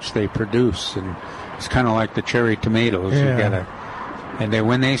how much they produce. And it's kind of like the cherry tomatoes. Yeah.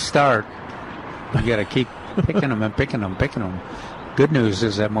 When they start, you got to keep picking them and picking them. Good news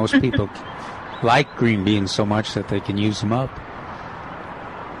is that most people like green beans so much that they can use them up.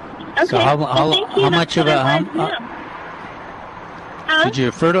 Okay. So how much of did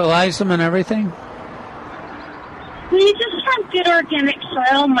you fertilize them and everything? We just have good organic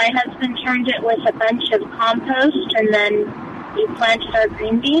soil. My husband turned it with a bunch of compost, and then we planted our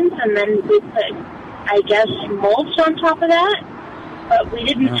green beans, and then we put, I guess, mulch on top of that. But we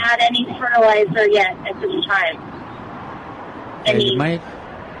didn't add any fertilizer yet at this time. Any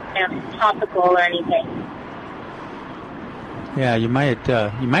topical or anything. Yeah, you might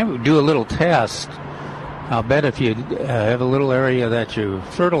do a little test. I'll bet if you have a little area that you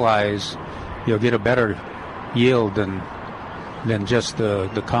fertilize, you'll get a better yield than just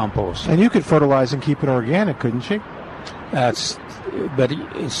the compost. And you could fertilize and keep it organic, couldn't you? But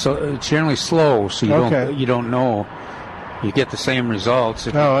it's generally slow, so you don't know. You get the same results.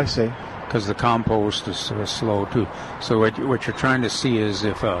 I see. Because the compost is slow too. So what you're trying to see is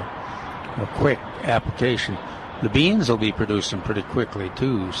if a quick application. The beans will be producing pretty quickly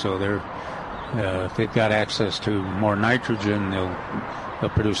too. So if they've got access to more nitrogen, they'll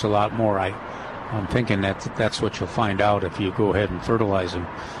produce a lot more. I'm thinking that's what you'll find out if you go ahead and fertilize them.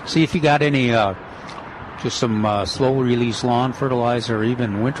 See if you got any, just some slow release lawn fertilizer or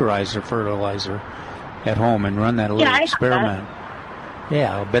even winterizer fertilizer at home and run that little experiment.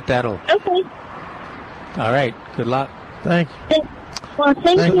 Yeah, I'll bet that'll. Okay. All right. Good luck. Thank you. Well,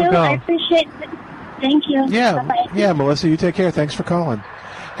 thank you. I appreciate it. Thank you. Yeah. Bye-bye. Yeah, Melissa, you take care. Thanks for calling.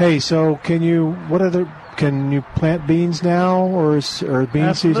 Hey, so can you plant beans now, or is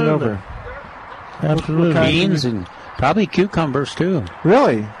bean season over? Absolutely. Beans and probably cucumbers too.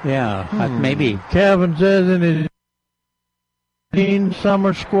 Really? Yeah, maybe. Calvin says in his beans,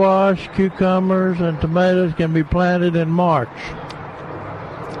 summer squash, cucumbers, and tomatoes can be planted in March.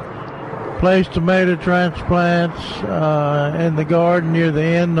 Place tomato transplants in the garden near the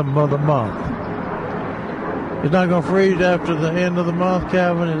end of the month. It's not going to freeze after the end of the month,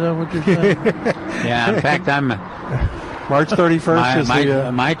 Calvin? Is that what you're saying? Yeah, in fact, March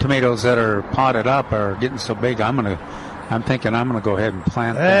 31st my tomatoes that are potted up are getting so big. I'm thinking I'm gonna go ahead and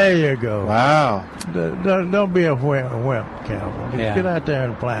plant them. There you go. Wow. Don't be a wimp, Calvin. Yeah. Get out there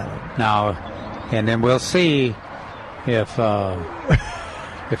and plant them. Now, and then we'll see if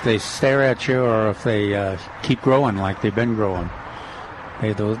they stare at you or if they keep growing like they've been growing.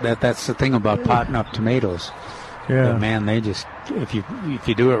 That's the thing about potting up tomatoes. Yeah. But man, they just if you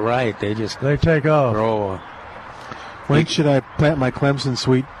do it right, they take off. Grow. When should I plant my Clemson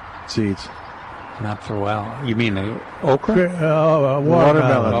sweet seeds? Not for a while. You mean the okra?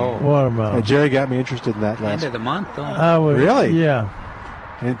 Watermelon. Oh. Watermelon. Jerry got me interested in that End of the month, though. Really? Yeah.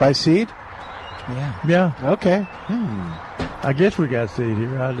 And by seed? Yeah. Okay. I guess we got seed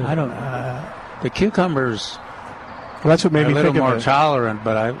here. I don't. The cucumbers. Well, that's what made me think of it. A little more tolerant,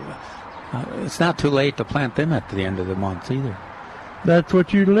 but it's not too late to plant them at the end of the month either. That's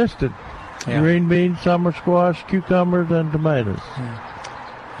what you listed. Yeah. Green beans, summer squash, cucumbers, and tomatoes. Yeah.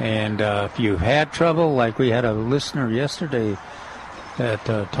 And if you've had trouble, like we had a listener yesterday that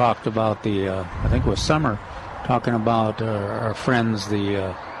talked about I think it was Summer, talking about our friends,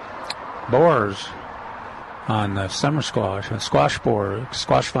 the borers on the summer squash, squash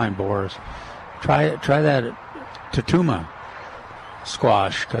vine borers. Try that Tatuma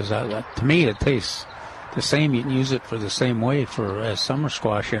squash, because to me it tastes the same. You can use it for the same way as summer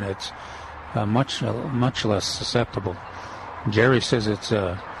squash, and it's much less susceptible. Jerry says it's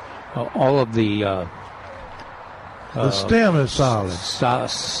all of the stem is solid.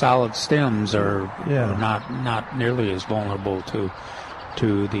 Solid stems are not nearly as vulnerable to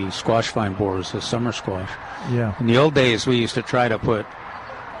the squash vine borers as summer squash. Yeah. In the old days, we used to try to put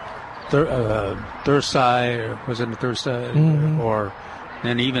Thursai, or was it a Thursai? Mm-hmm. Or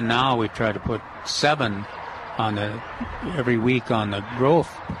then even now we try to put 7 every week on the growth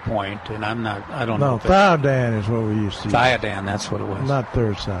point, and I don't know. No, Thiodan is what we used to use. Thiodan, that's what it was. Not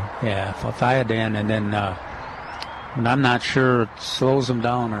Thursai. Yeah, Thiodan, and then and I'm not sure it slows them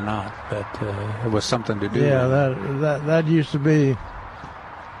down or not, but it was something to do. Yeah, that used to be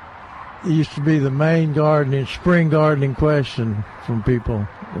the main spring gardening question from people,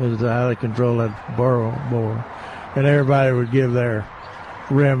 is how to control that borer, and everybody would give their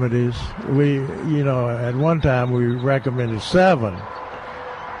remedies. We, at one time we recommended 7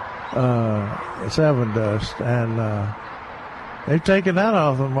 dust, and they've taken that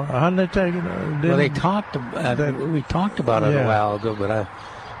off them. Hadn't they taken it? Well, we talked about it a while ago, but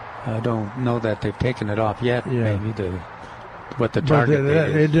I don't know that they've taken it off yet. Yeah. Maybe what the target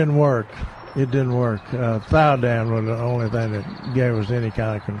is. It didn't work. Thiodan was the only thing that gave us any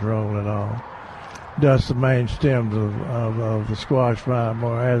kind of control at all. Dust the main stems of the squash vine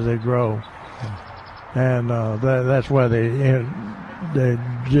more as they grow, and that's why they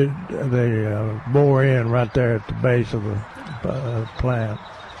bore in right there at the base of the plant.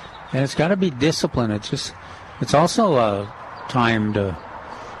 And it's got to be discipline. It's also a time to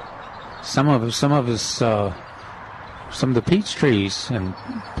some of the peach trees and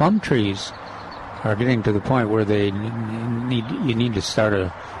plum trees are getting to the point where you need to start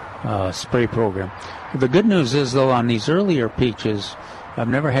a spray program. The good news is, though, on these earlier peaches, I've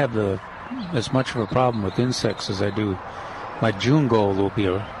never had as much of a problem with insects as I do. Like June gold will be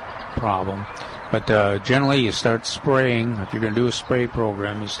a problem, but generally you start spraying. If you're going to do a spray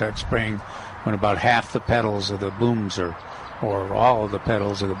program, you start spraying when about half the petals of the blooms or all of the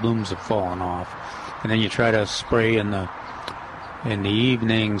petals of the blooms have fallen off, and then you try to spray in the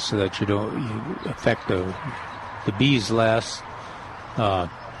evening so that you affect the bees less.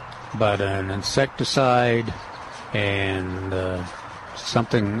 But an insecticide and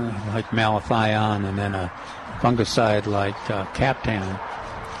something like malathion, and then a fungicide like Captan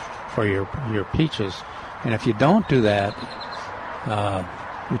for your peaches. And if you don't do that,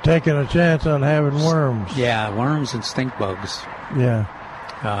 you're taking a chance on having worms. Yeah, worms and stink bugs. Yeah.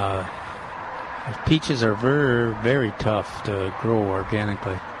 Peaches are very, very tough to grow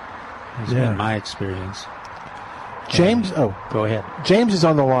organically. Has been my experience. James, go ahead. James is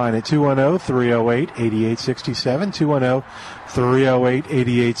on the line at 210-308-8867,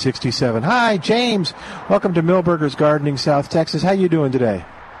 210-308-8867. Hi, James. Welcome to Milberger's Gardening, South Texas. How you doing today?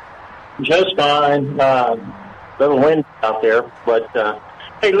 Just fine. Little wind out there, but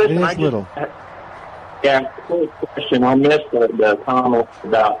hey, listen. It is little. Quick question. I missed the comment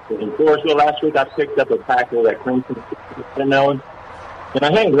about in Floresville last week. I picked up a pack of that crimson melon. And I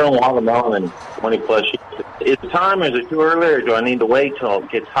hadn't grown watermelon in 20-plus years. Is it time? Is it too early, or do I need to wait till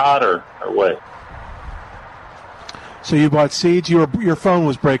it gets hot, or what? So you bought seeds? Your phone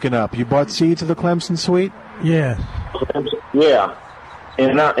was breaking up. You bought seeds of the Clemson Sweet? Yeah. Yeah.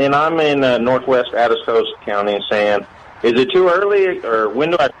 And I'm in northwest Atascosa County and saying, is it too early, or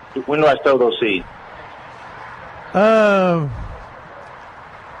when do I sow those seeds?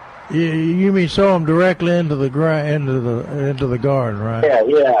 You mean sow them directly into the garden, right?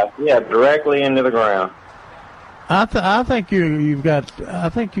 Yeah, directly into the ground. I think you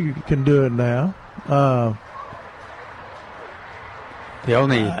can do it now. The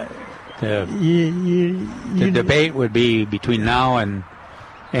only the debate would be between now and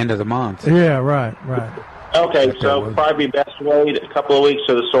end of the month. Yeah, right. Okay, so probably best to wait a couple of weeks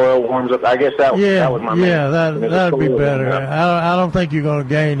so the soil warms up. I guess that was my that'd be better. I don't think you're going to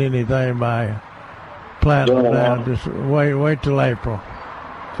gain anything by planting them now. Just wait till April,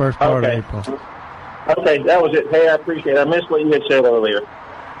 first part of April. Okay, that was it. Hey, I appreciate it. I missed what you had said earlier.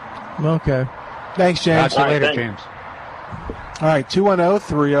 Okay. Thanks, James. Talk to you later, James. All right,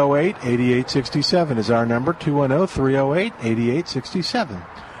 210-308-8867 is our number, 210-308-8867.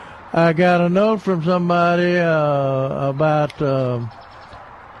 I got a note from somebody about a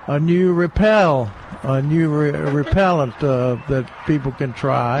new repellent that people can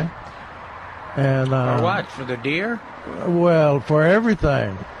try. And for what? For the deer? Well, for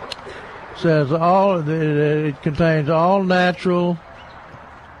everything. It says it contains all natural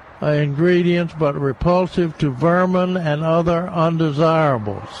ingredients, but repulsive to vermin and other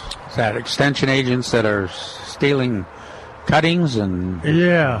undesirables. Is that extension agents that are stealing cuttings and...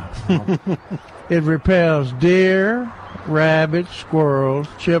 Yeah. It repels deer, rabbits, squirrels,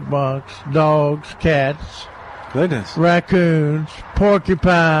 chipmunks, dogs, cats, raccoons,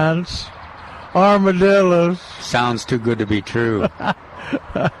 porcupines, armadillos. Sounds too good to be true.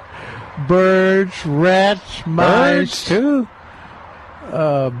 Birds, rats, mice. Birds, too?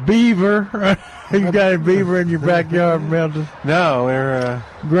 Beaver. You got a beaver in your backyard, Milton? No, we're...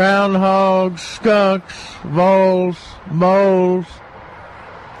 Groundhogs, skunks, voles, moles,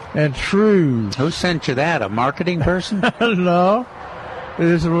 and shrews. Who sent you that? A marketing person? No.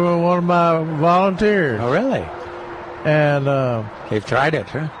 This is one of my volunteers. Oh, really? And they've tried it,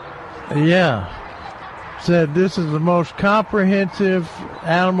 huh? Yeah. Said this is the most comprehensive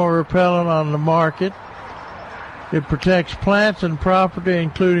animal repellent on the market. It protects plants and property,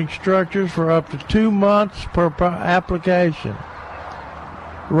 including structures, for up to 2 months per application.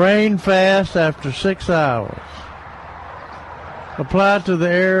 Rain fast after 6 hours. Apply to the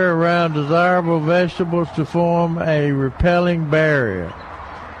area around desirable vegetables to form a repelling barrier.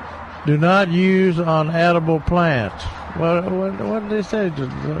 Do not use on edible plants. What did they say?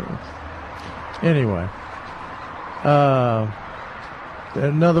 Anyway.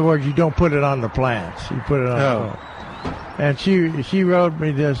 In other words, you don't put it on the plants. You put it on the plants. And she wrote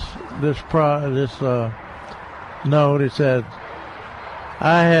me this note. It said,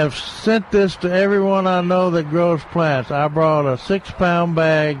 I have sent this to everyone I know that grows plants. I brought a 6-pound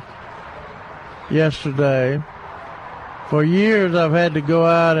bag yesterday. For years, I've had to go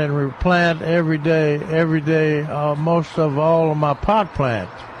out and replant every day, most of all of my pot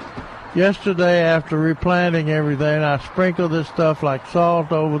plants. Yesterday, after replanting everything, I sprinkled this stuff like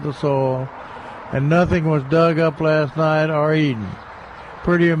salt over the soil, and nothing was dug up last night or eaten.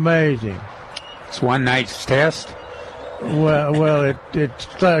 Pretty amazing. It's one night's test? Well, it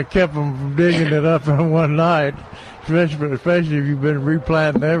kept them from digging it up in one night, especially if you've been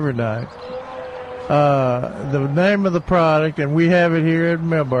replanting every night. The name of the product, and we have it here at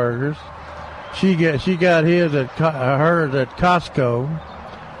Milberger's. She got hers at Costco,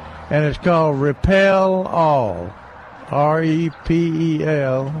 and it's called Repel All,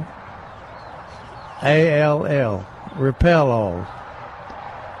 REPELALL, Repel All.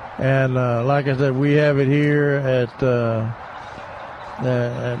 And like I said, we have it here at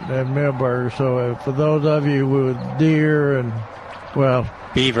Milberger's. So for those of you with deer and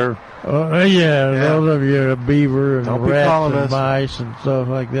beaver. Those of you beaver and rats and mice and stuff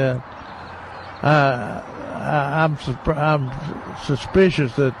like that. I'm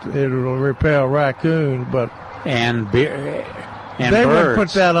suspicious that it'll repel raccoons, but and they birds. Wouldn't put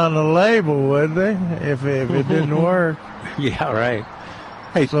that on the label, would they? If it didn't work. Yeah, right.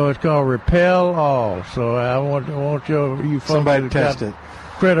 Hey, so it's called Repel All. So I want you folks somebody to test it.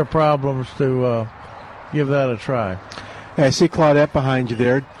 Critter problems to give that a try. Hey, I see Claudette behind you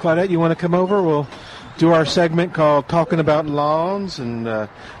there. Claudette, you want to come over? We'll do our segment called Talking About Lawns, and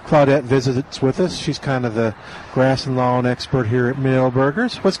Claudette visits with us. She's kind of the grass and lawn expert here at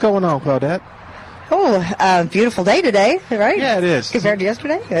Milberger's. What's going on, Claudette? Oh, beautiful day today, right? Yeah, it is. Compared to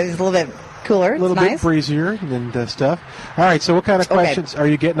yesterday? It's a little bit cooler. A little bit breezier and stuff. All right, so what kind of questions are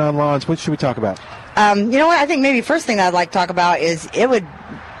you getting on lawns? What should we talk about? You know what? I think maybe first thing I'd like to talk about is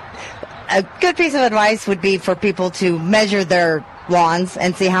a good piece of advice would be for people to measure their lawns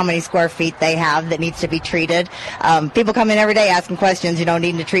and see how many square feet they have that needs to be treated. People come in every day asking questions,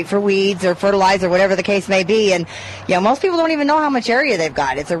 needing to treat for weeds or fertilizer, whatever the case may be. And, most people don't even know how much area they've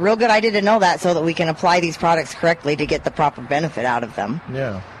got. It's a real good idea to know that so that we can apply these products correctly to get the proper benefit out of them.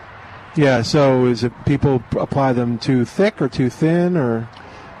 Yeah. Yeah, so is it people apply them too thick or too thin or...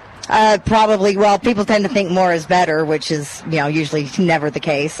 Probably. Well, people tend to think more is better, which is, usually never the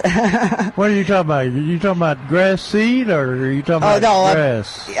case. What are you talking about? Are you talking about grass seed, or are you talking about grass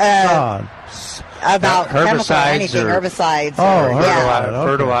sod? About herbicides, herbicides.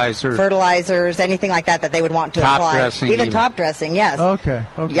 Fertilizers, anything like that they would want to apply. Dressing, even top dressing, yes. Okay.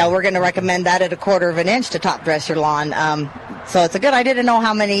 Yeah, we're going to recommend that at 1/4 of an inch to top dress your lawn. So it's a good idea to know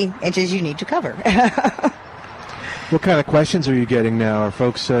how many inches you need to cover. What kind of questions are you getting now? Are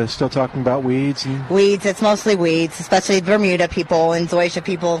folks still talking about weeds? Weeds. It's mostly weeds, especially Bermuda people and Zoysia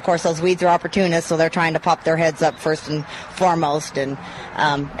people. Of course, those weeds are opportunists, so they're trying to pop their heads up first and foremost. And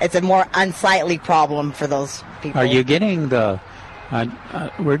it's a more unsightly problem for those people. Are you getting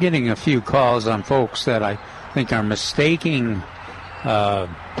we're getting a few calls on folks that I think are mistaking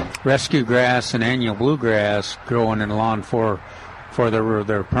rescue grass and annual bluegrass growing in lawn for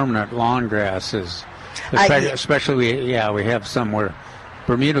their permanent lawn grasses. Especially, we have some where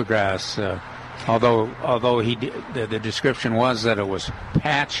Bermuda grass, although the description was that it was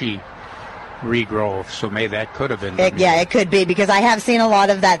patchy regrowth, so maybe that could have been. It could be, because I have seen a lot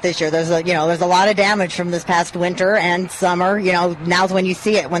of that this year. There's a lot of damage from this past winter and summer. Now's when you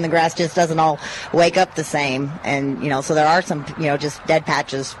see it, when the grass just doesn't all wake up the same, and so there are some just dead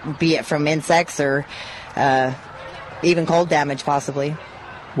patches, be it from insects or even cold damage possibly.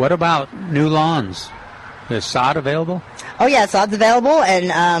 What about new lawns? Is sod available? Oh yeah, sod's available,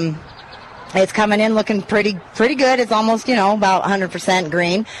 and it's coming in looking pretty good. It's almost, about 100%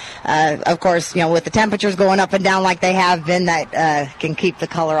 green. Of course, with the temperatures going up and down like they have been, that can keep the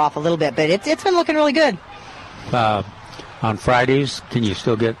color off a little bit. But it's been looking really good. On Fridays, can you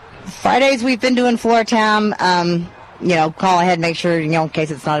still get? Fridays we've been doing Floratam. Call ahead, make sure, in case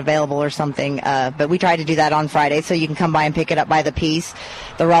it's not available or something. But we try to do that on Friday, so you can come by and pick it up by the piece.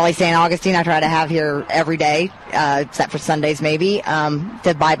 The Raleigh St. Augustine I try to have here every day, except for Sundays maybe,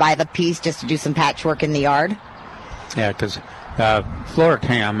 to buy by the piece just to do some patchwork in the yard. Yeah, because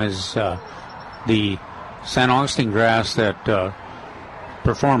Floratam is the St. Augustine grass that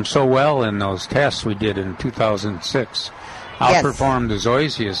performed so well in those tests we did in 2006. Outperformed the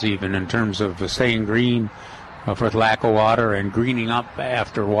zoysias even in terms of staying green for lack of water and greening up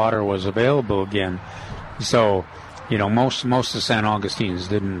after water was available again. So, most of St. Augustine's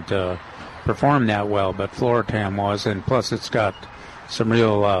didn't perform that well, but Floratam was, and plus it's got some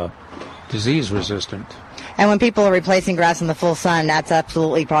real disease resistant. And when people are replacing grass in the full sun, that's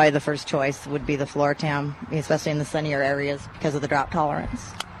absolutely probably the first choice would be the Floratam, especially in the sunnier areas because of the drought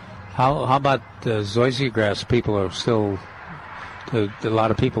tolerance. How about the zoysia grass? People are still... A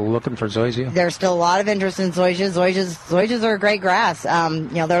lot of people looking for zoysia? There's still a lot of interest in zoysias. Zoysias are a great grass. They're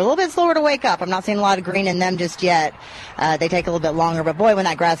a little bit slower to wake up. I'm not seeing a lot of green in them just yet. They take a little bit longer. But boy, when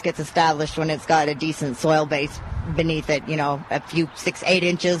that grass gets established, when it's got a decent soil base beneath it, a few 6-8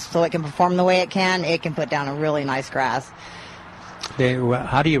 inches, so it can perform the way it can put down a really nice grass.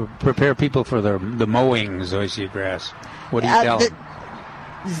 How do you prepare people for the mowing zoysia grass? What do you tell them?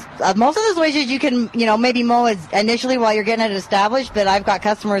 Most of the zoysias you can, maybe mow initially while you're getting it established, but I've got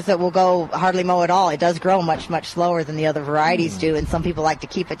customers that will go hardly mow at all. It does grow much, much slower than the other varieties do, and some people like to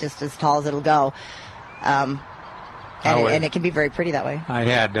keep it just as tall as it'll go. And it can be very pretty that way. I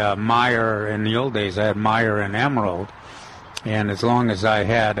had Meyer in the old days. I had Meyer and Emerald, and as long as I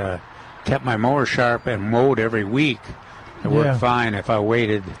had kept my mower sharp and mowed every week, it worked fine. If I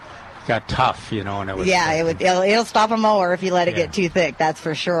waited... got tough, and it was... Yeah, it'll stop a mower if you let it get too thick, that's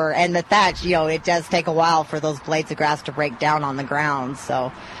for sure. And the thatch, it does take a while for those blades of grass to break down on the ground,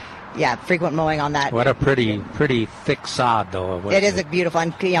 so... Yeah, frequent mowing on that. What a pretty thick sod, though. It is beautiful,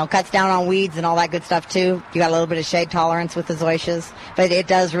 and cuts down on weeds and all that good stuff too. You got a little bit of shade tolerance with the zoysias, but it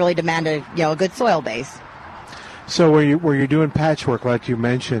does really demand a good soil base. So where you're doing patchwork, like you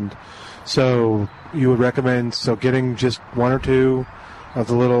mentioned, so you would recommend getting just one or two of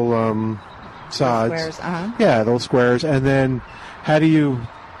the little sods. Squares, Yeah, little squares. And then how do you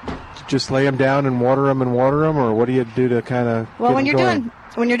just lay them down and water them, or what do you do to kind of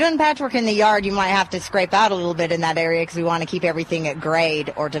when you're doing patchwork in the yard, you might have to scrape out a little bit in that area because we want to keep everything at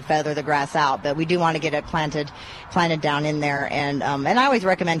grade or to feather the grass out. But we do want to get it planted down in there. And I always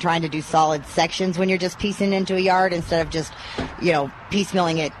recommend trying to do solid sections when you're just piecing into a yard instead of just,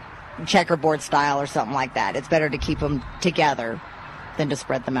 piecemealing it checkerboard style or something like that. It's better to keep them together than to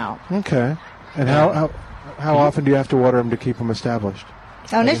spread them out. Okay. And how often do you have to water them to keep them established?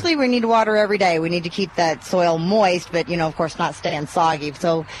 Now, initially, we need to water every day. We need to keep that soil moist, but, of course, not staying soggy.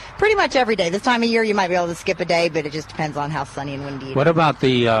 So pretty much every day. This time of year, you might be able to skip a day, but it just depends on how sunny and windy it is. What about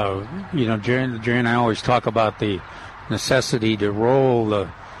the, Jerry and I always talk about the necessity to roll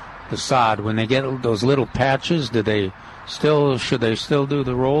the sod. When they get those little patches, should they still do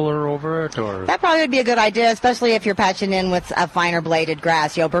the roller over it, or that probably would be a good idea, especially if you're patching in with a finer bladed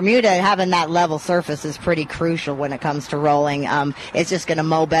grass. Bermuda having that level surface is pretty crucial when it comes to rolling. It's just going to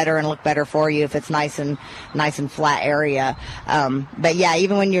mow better and look better for you if it's nice and flat area. But yeah,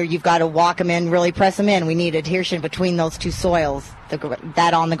 even when you've got to walk them in, really press them in. We need adhesion between those two soils.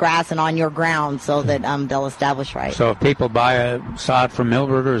 That on the grass and on your ground, so that they'll establish right. So if people buy a sod from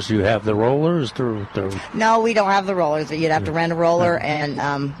Milberger's, you have the rollers? No, we don't have the rollers. You'd have to rent a roller,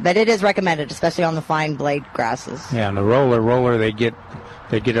 and but it is recommended, especially on the fine blade grasses. Yeah, and the roller they get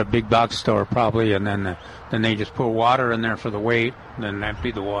a big box store probably, and then they just put water in there for the weight, and then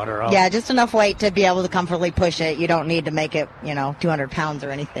empty the water out. Yeah, just enough weight to be able to comfortably push it. You don't need to make it 200 pounds or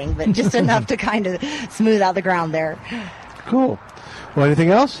anything, but just enough to kind of smooth out the ground there. Cool. Well, anything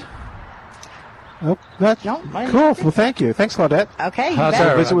else? Oh, that's cool. Well, thank you. Thanks, Claudette. Okay.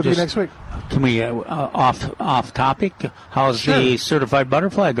 I'll visit with you next week. Can we, off topic, how's the certified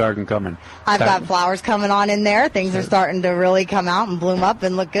butterfly garden coming? I've got flowers coming on in there. Things are starting to really come out and bloom up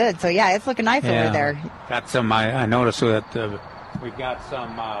and look good. So, yeah, it's looking nice over there. Got some, I noticed that we've got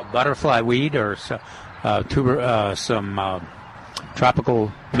some butterfly weed or some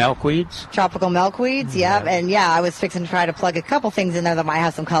tropical milkweeds. Tropical milkweeds, yep. And, I was fixing to try to plug a couple things in there that might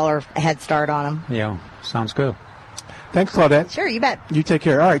have some color head start on them. Yeah, sounds good. Thanks, Claudette. Sure, you bet. You take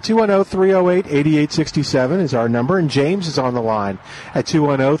care. All right, 210-308-8867 is our number, and James is on the line at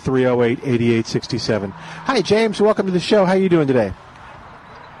 210-308-8867. Hi, James. Welcome to the show. How you doing today?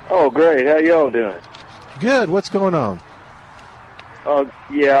 Oh, great. How y'all doing? Good. What's going on?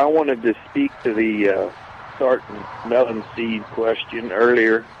 I wanted to speak to the starting melon seed question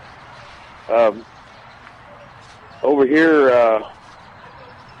earlier. Over here,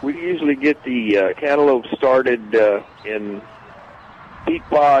 we usually get the cantaloupe started in peat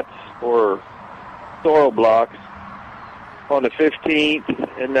pots or soil blocks on the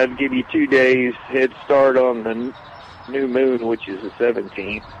 15th, and that'd give you 2 days head start on the new moon, which is the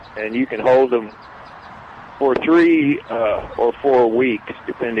 17th, and you can hold them for 3 or 4 weeks,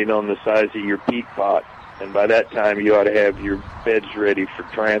 depending on the size of your peat pot, and by that time you ought to have your beds ready for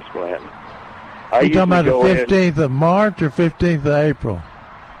transplant. You're talking about the 15th of March or 15th of April?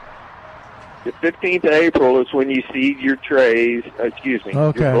 The 15th of April is when you seed your trays,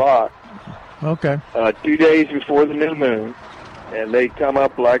 your block. Okay. 2 days before the new moon, and they come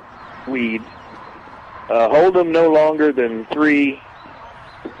up like weeds. Hold them no longer than 4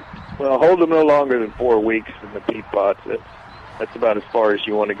 weeks in the peat pots. That's about as far as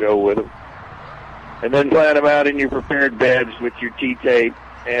you want to go with them. And then plant them out in your prepared beds with your T-tape,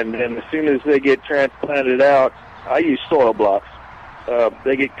 and then as soon as they get transplanted out, I use soil blocks.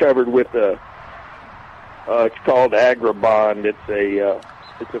 They get covered with it's called Agribond. It's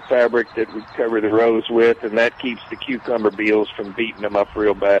a fabric that we cover the rows with, and that keeps the cucumber beetles from beating them up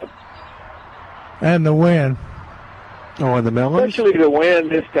real bad. And the wind. Oh, and the melons? Especially the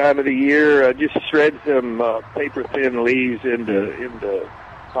wind this time of the year. Just shred some paper-thin leaves into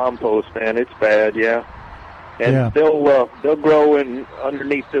compost, man. It's bad, yeah. And they'll grow in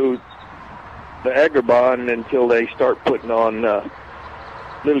underneath the Agribond until they start putting on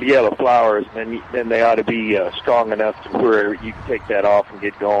little yellow flowers, and then they ought to be strong enough to where you can take that off and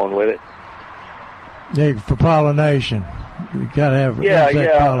get going with it. Yeah, for pollination. You got to have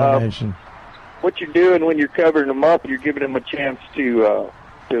pollination. What you're doing when you're covering them up, you're giving them a chance to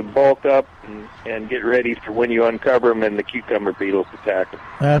bulk up and get ready for when you uncover them and the cucumber beetles attack them.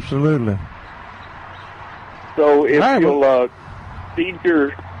 Absolutely. So if you'll feed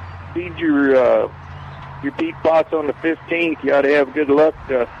your peat pots on the 15th, you ought to have good luck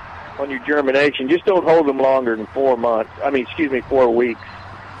on your germination. Just don't hold them longer than 4 weeks.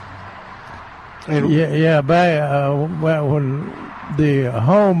 And when the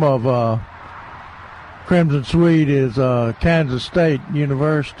home of Crimson Sweet is Kansas State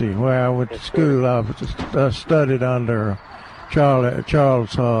University, where I went to school. I studied under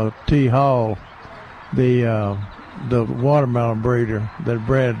Charles T. Hall, the watermelon breeder that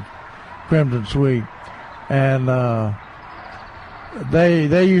bred Crimson Sweet. And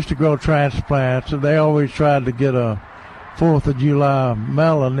they used to grow transplants, and they always tried to get a 4th of July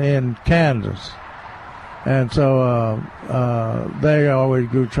melon in Kansas. And so they always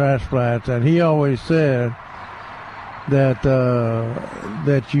grew transplants, and he always said that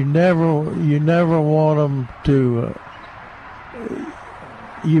you never want them to.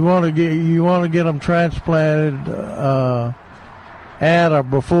 You want to get them transplanted at or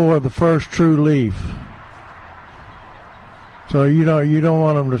before the first true leaf. So you don't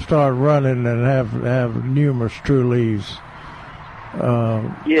want them to start running and have numerous true leaves.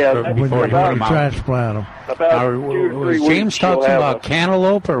 When you transplant them. Was James talking about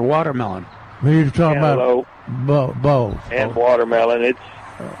cantaloupe or watermelon? He was talking about both. And watermelon. It's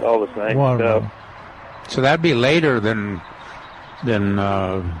all the same stuff. So that'd be later than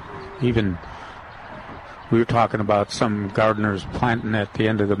even we were talking about some gardeners planting at the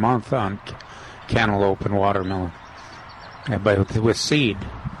end of the month on cantaloupe and watermelon, but with seed.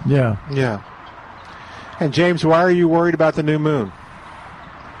 Yeah. Yeah. And James, why are you worried about the new moon?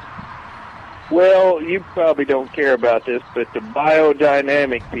 Well, you probably don't care about this, but the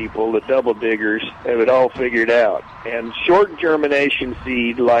biodynamic people, the double diggers, have it all figured out. And short germination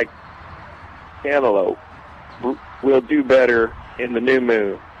seed like cantaloupe will do better in the new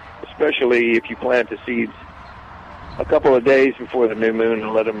moon, especially if you plant the seeds a couple of days before the new moon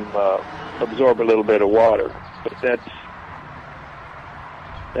and let them absorb a little bit of water. But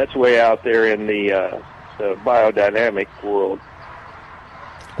that's way out there in the biodynamic world.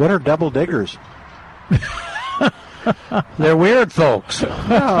 What are double diggers? They're weird folks.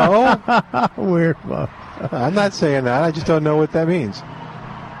 No. Weird folks. I'm not saying that. I just don't know what that means.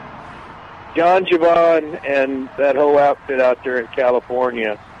 John Javon and that whole outfit out there in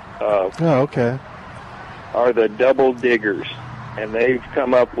California okay. are the double diggers. And they've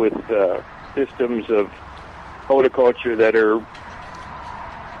come up with systems of horticulture that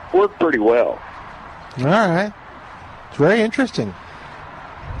work pretty well. All right. It's very interesting.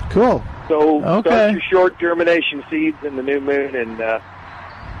 Cool. So start your short germination seeds in the new moon, and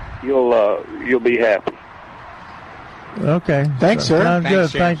you'll be happy. Okay. Thanks, sir. Sounds good.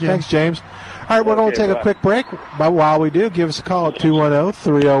 James. Thank you. Thanks, James. All right, we're going to take a quick break. But while we do, give us a call at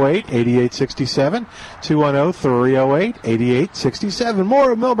 210-308-8867. 210-308-8867.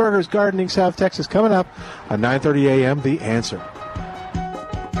 More of Milberger's Gardening South Texas coming up on 9:30 a.m. The Answer.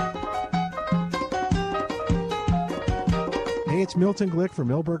 Hey, it's Milton Glick from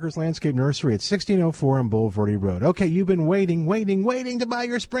Milberger's Landscape Nursery at 1604 on Boulevardy Road. Okay, you've been waiting to buy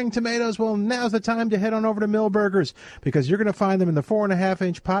your spring tomatoes. Well, now's the time to head on over to Milberger's because you're going to find them in the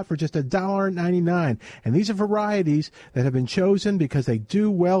 4.5-inch pot for just $1.99. And these are varieties that have been chosen because they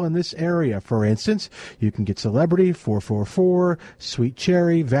do well in this area. For instance, you can get Celebrity, 444, Sweet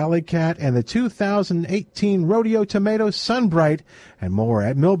Cherry, Valley Cat, and the 2018 Rodeo Tomato Sunbright and more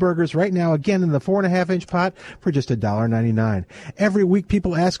at Milberger's right now, again in the 4.5-inch pot for just $1.99. Every week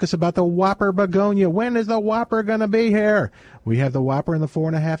people ask us about the Whopper begonia. When is the Whopper going to be here? We have the Whopper in the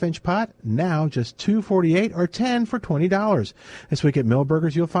 4.5-inch pot, now just $2.48 or $10 for $20. This week at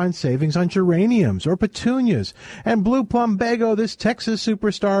Milberger's, you'll find savings on geraniums or petunias. And Blue Plum Bago, this Texas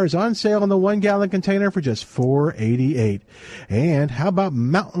superstar, is on sale in the 1-gallon container for just $4.88. And how about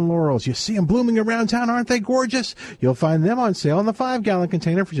mountain laurels? You see them blooming around town, aren't they gorgeous? You'll find them on sale in the 5-gallon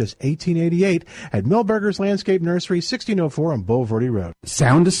container for just $18.88 at Milberger's Landscape Nursery, 1604 on Boulevardy Road.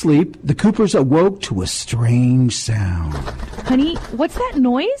 Sound asleep, the Coopers awoke to a strange sound. Honey, what's that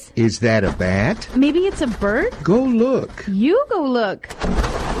noise? Is that a bat? Maybe it's a bird? Go look. You go look.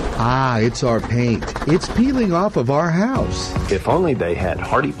 Ah, it's our paint. It's peeling off of our house. If only they had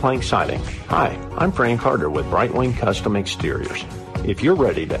Hardy Plank Siding. Hi, I'm Frank Carter with Brightwing Custom Exteriors. If you're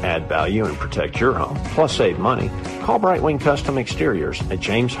ready to add value and protect your home, plus save money, call Brightwing Custom Exteriors at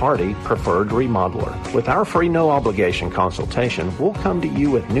James Hardy Preferred Remodeler. With our free no-obligation consultation, we'll come to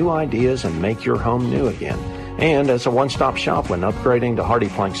you with new ideas and make your home new again. And as a one-stop shop when upgrading to Hardy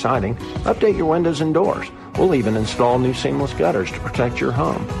Plank Siding, update your windows and doors. We'll even install new seamless gutters to protect your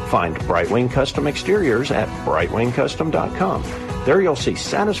home. Find Brightwing Custom Exteriors at brightwingcustom.com. There you'll see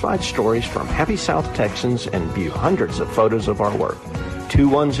satisfied stories from happy South Texans and view hundreds of photos of our work.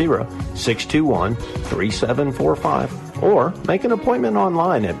 210-621-3745 or make an appointment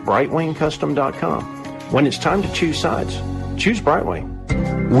online at brightwingcustom.com. When it's time to choose sides, choose Brightwing.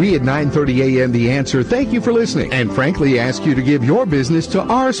 We at 9:30 a.m. The Answer thank you for listening and frankly ask you to give your business to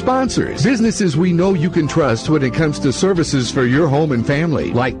our sponsors. Businesses we know you can trust when it comes to services for your home and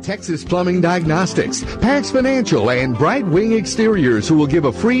family, like Texas Plumbing Diagnostics, Pax Financial, and Brightwing Exteriors, who will give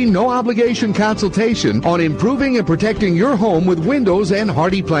a free, no-obligation consultation on improving and protecting your home with windows and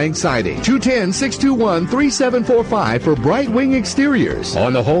Hardy Plank Siding. 210-621-3745 for Brightwing Exteriors.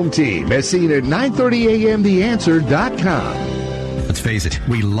 On the home team, as seen at 930amtheanswer.com. Let's face it,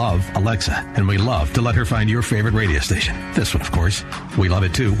 we love Alexa, and we love to let her find your favorite radio station. This one, of course. We love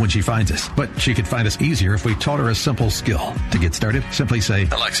it, too, when she finds us. But she could find us easier if we taught her a simple skill. To get started, simply say,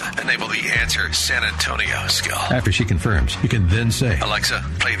 Alexa, enable the Answer San Antonio skill. After she confirms, you can then say, Alexa,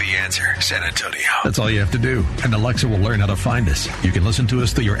 play the Answer San Antonio. That's all you have to do, and Alexa will learn how to find us. You can listen to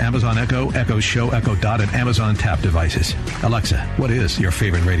us through your Amazon Echo, Echo Show, Echo Dot, and Amazon Tap devices. Alexa, what is your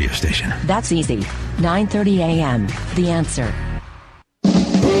favorite radio station? That's easy. 9:30 a.m. The Answer.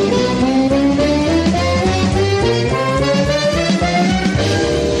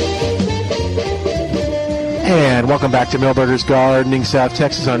 And welcome back to Milberger's Gardening South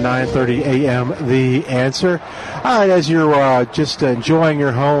Texas on 9:30 a.m. The Answer. All right, as you're just enjoying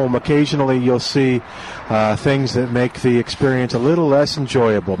your home, occasionally you'll see things that make the experience a little less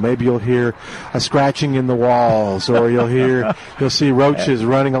enjoyable. Maybe you'll hear a scratching in the walls, or you'll see roaches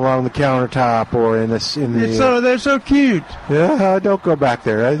running along the countertop, or they're so cute. Yeah, don't go back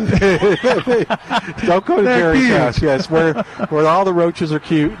there. Don't go to Jerry's house. Yes, where all the roaches are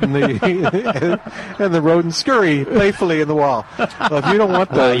cute and the rodents scurry playfully in the wall. Well, if you don't want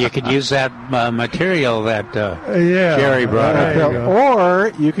those, you could use that material that Jerry brought up.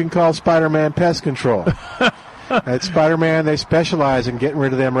 Or you can call Spider-Man Pest Control. At Spider-Man, they specialize in getting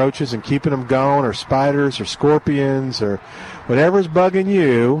rid of them roaches and keeping them going, or spiders or scorpions or whatever's bugging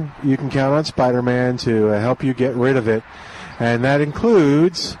you. You can count on Spider-Man to help you get rid of it. And that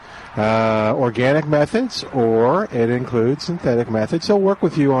includes organic methods, or it includes synthetic methods. He'll work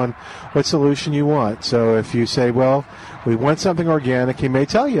with you on what solution you want. So if you say, well, we want something organic, he may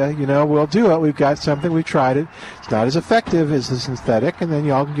tell you, we'll do it. We've got something. We've tried it. It's not as effective as the synthetic, and then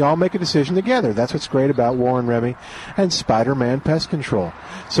y'all make a decision together. That's what's great about Warren Remy and Spider-Man Pest Control.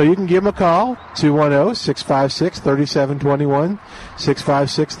 So you can give them a call, 210-656-3721,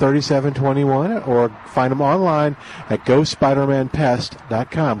 656-3721, or find them online at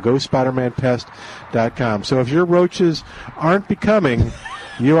GoSpidermanPest.com, GoSpidermanPest.com. So if your roaches aren't becoming...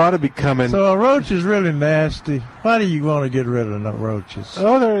 You ought to be coming. So a roach is really nasty. Why do you want to get rid of the roaches?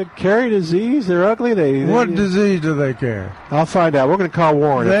 Oh, they carry disease. They're ugly. What disease do they carry? I'll find out. We're going to call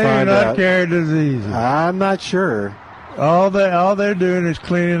Warren and find out. They do not carry diseases. I'm not sure. All they're doing is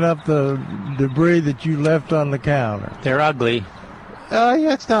cleaning up the debris that you left on the counter. They're ugly.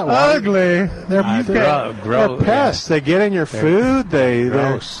 Yeah, it's not ugly. They're pests. Yeah. They get in your food.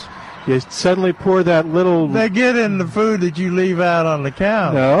 Gross. You suddenly pour that little... They get in the food that you leave out on the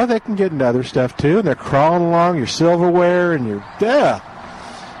counter. No, they can get into other stuff, too. And they're crawling along your silverware and your... I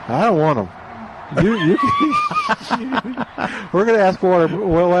don't want them. We're going to ask Warren.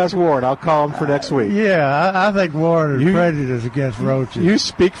 We'll ask Warren. I'll call him for next week. Yeah, I think Warren is prejudiced against roaches. You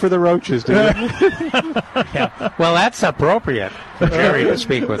speak for the roaches, do you? Yeah. Well, that's appropriate for Jerry to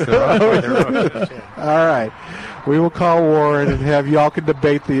speak with the roaches. All right. We will call Warren and have y'all can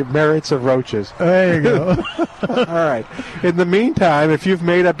debate the merits of roaches. There you go. All right. In the meantime, if you've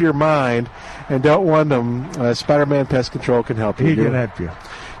made up your mind and don't want them, Spider-Man Pest Control can help you. He can help you.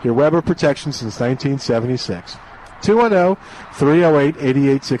 Your Weber protection since 1976.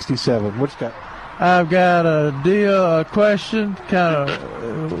 210-308-8867. What you got? I've got a question, kind of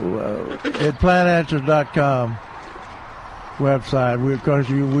at plantanswers.com website. Because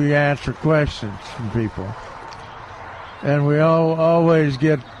we answer questions from people. And we always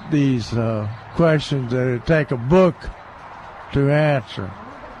get these questions that take a book to answer.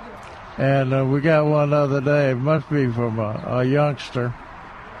 And we got one the other day. It must be from a youngster.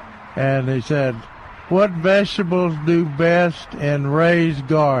 And he said, what vegetables do best in raised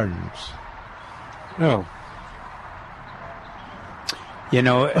gardens? Oh. And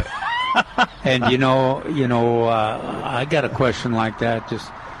I got a question like that.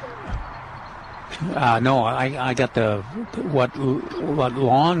 Just no, I got what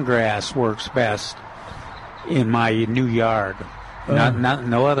lawn grass works best in my new yard.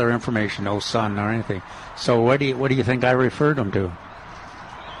 No other information, no sun or anything. So what do you think I referred them to?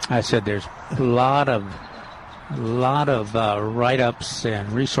 I said there's a lot of write-ups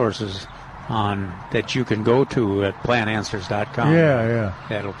and resources on that you can go to at plantanswers.com. Yeah.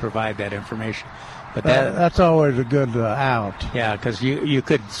 That'll provide that information. But that's always a good out. Yeah, because you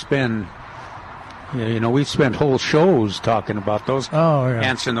could spend. We spent whole shows talking about those,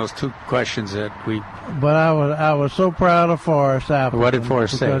 answering those two questions that we. But I was so proud of Forrest Appleton. What did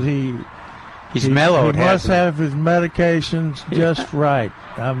Forrest say? Because he's mellowed. He must have his medications just right.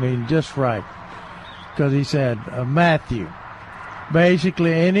 I mean, just right. Because he said, Matthew,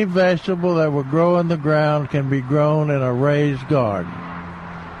 basically any vegetable that will grow in the ground can be grown in a raised garden,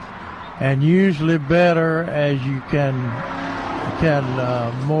 and usually better as you can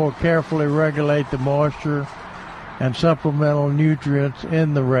more carefully regulate the moisture and supplemental nutrients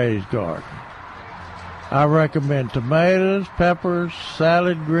in the raised garden. I recommend tomatoes, peppers,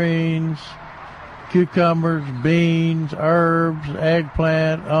 salad greens, cucumbers, beans, herbs,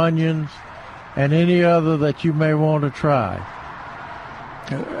 eggplant, onions, and any other that you may want to try.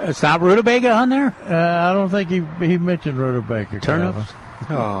 It's not rutabaga on there? I don't think he mentioned rutabaga. Turnips?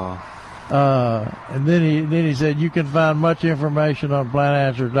 Oh. And then he said you can find much information on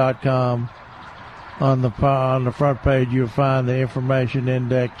plantanswers.com. On the front page, you'll find the information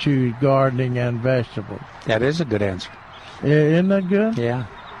index, choose gardening and vegetables. That is a good answer. Isn't that good? Yeah.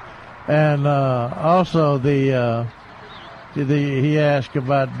 And also he asked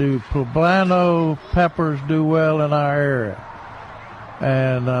about do poblano peppers do well in our area?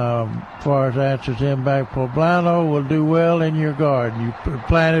 And as far as answers him back, poblano will do well in your garden. You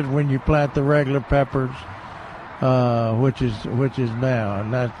plant it when you plant the regular peppers, which is now,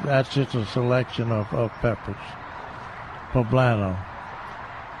 and that's just a selection of peppers. Poblano.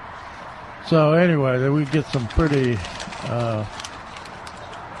 So anyway, we get some pretty.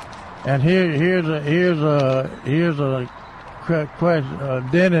 And here's a question.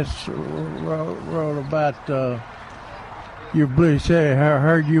 Dennis wrote about. your blue. Say, I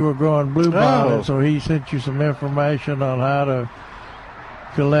heard you were growing bluebonnet, so he sent you some information on how to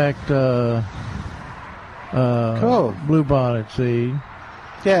collect bluebonnet seed.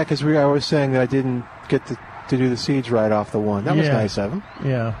 Yeah, because I was saying that I didn't get to do the seeds right off the one. That was nice of him.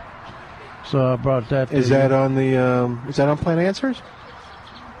 Yeah. So I brought that. Is that on Plant Answers?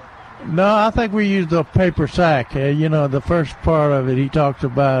 No, I think we used a paper sack. The first part of it, he talks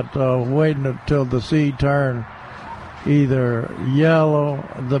about waiting until the seed turned either yellow.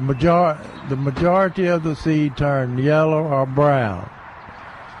 The majority of the seed turned yellow or brown,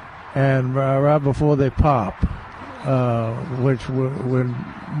 and right before they pop, when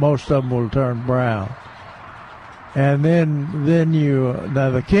most of them will turn brown. And then now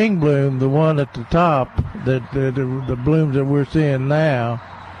the king bloom, the one at the top, the blooms that we're seeing now,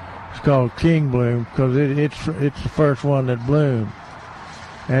 it's called king bloom because it's the first one that bloomed,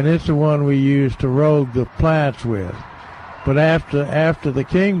 and it's the one we use to roll the plants with. But after the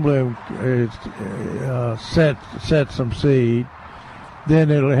king bloom set some seed,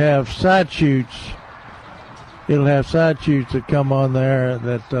 then it'll have side shoots. It'll have side shoots that come on there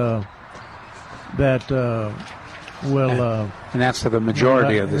that will. And that's the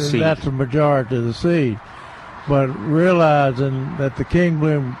majority of the seed. That's the majority of the seed. But realizing that the king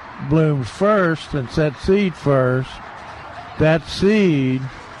bloom blooms first and sets seed first, that seed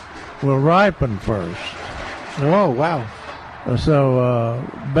will ripen first. Oh, wow. So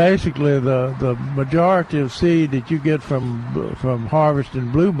basically the majority of seed that you get from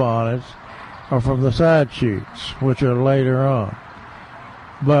harvesting bluebonnets are from the side shoots, which are later on.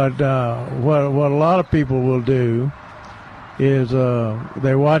 But what a lot of people will do is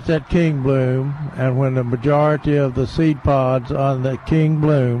they watch that king bloom, and when the majority of the seed pods on the king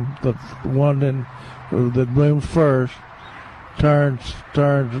bloom, the one that blooms first,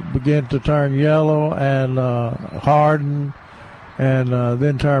 begin to turn yellow and harden, and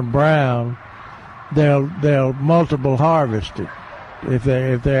then turn brown, they'll multiple harvest it. If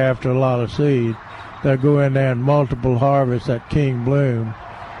they're after a lot of seed, they'll go in there and multiple harvest that king bloom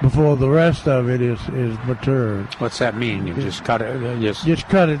before the rest of it is matured. What's that mean? You just cut it?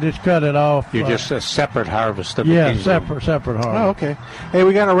 Just cut it off. You're just a separate harvest of the king separate harvest. Oh, okay. Hey,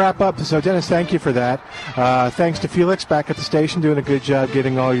 we got to wrap up. So, Dennis, thank you for that. Thanks to Felix back at the station, doing a good job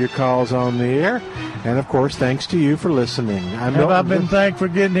getting all your calls on the air. And, of course, thanks to you for listening. Have I been thanked for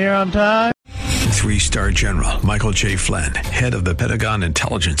getting here on time? 3-star General Michael J. Flynn, head of the Pentagon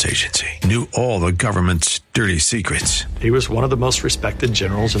Intelligence Agency, knew all the government's dirty secrets. He was one of the most respected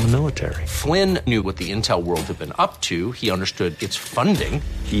generals in the military. Flynn knew what the intel world had been up to. He understood its funding.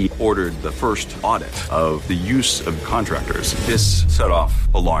 He ordered the first audit of the use of contractors. This set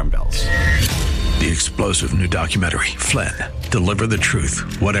off alarm bells. The explosive new documentary, Flynn, Deliver the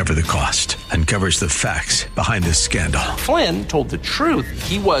Truth, Whatever the Cost, uncovers the facts behind this scandal. Flynn told the truth.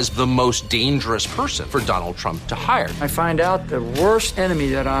 He was the most dangerous person for Donald Trump to hire. I find out the worst enemy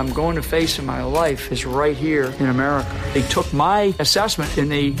that I'm going to face in my life is right here in America. They took my assessment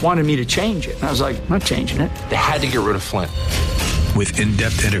and they wanted me to change it. And I was like, I'm not changing it. They had to get rid of Flynn. With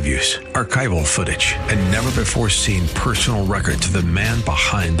in-depth interviews, archival footage, and never-before-seen personal records of the man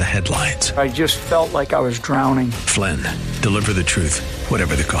behind the headlines. I just felt like I was drowning. Flynn, Deliver the Truth,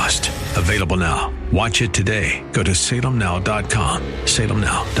 Whatever the Cost. Available now. Watch it today. Go to salemnow.com.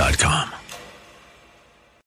 salemnow.com.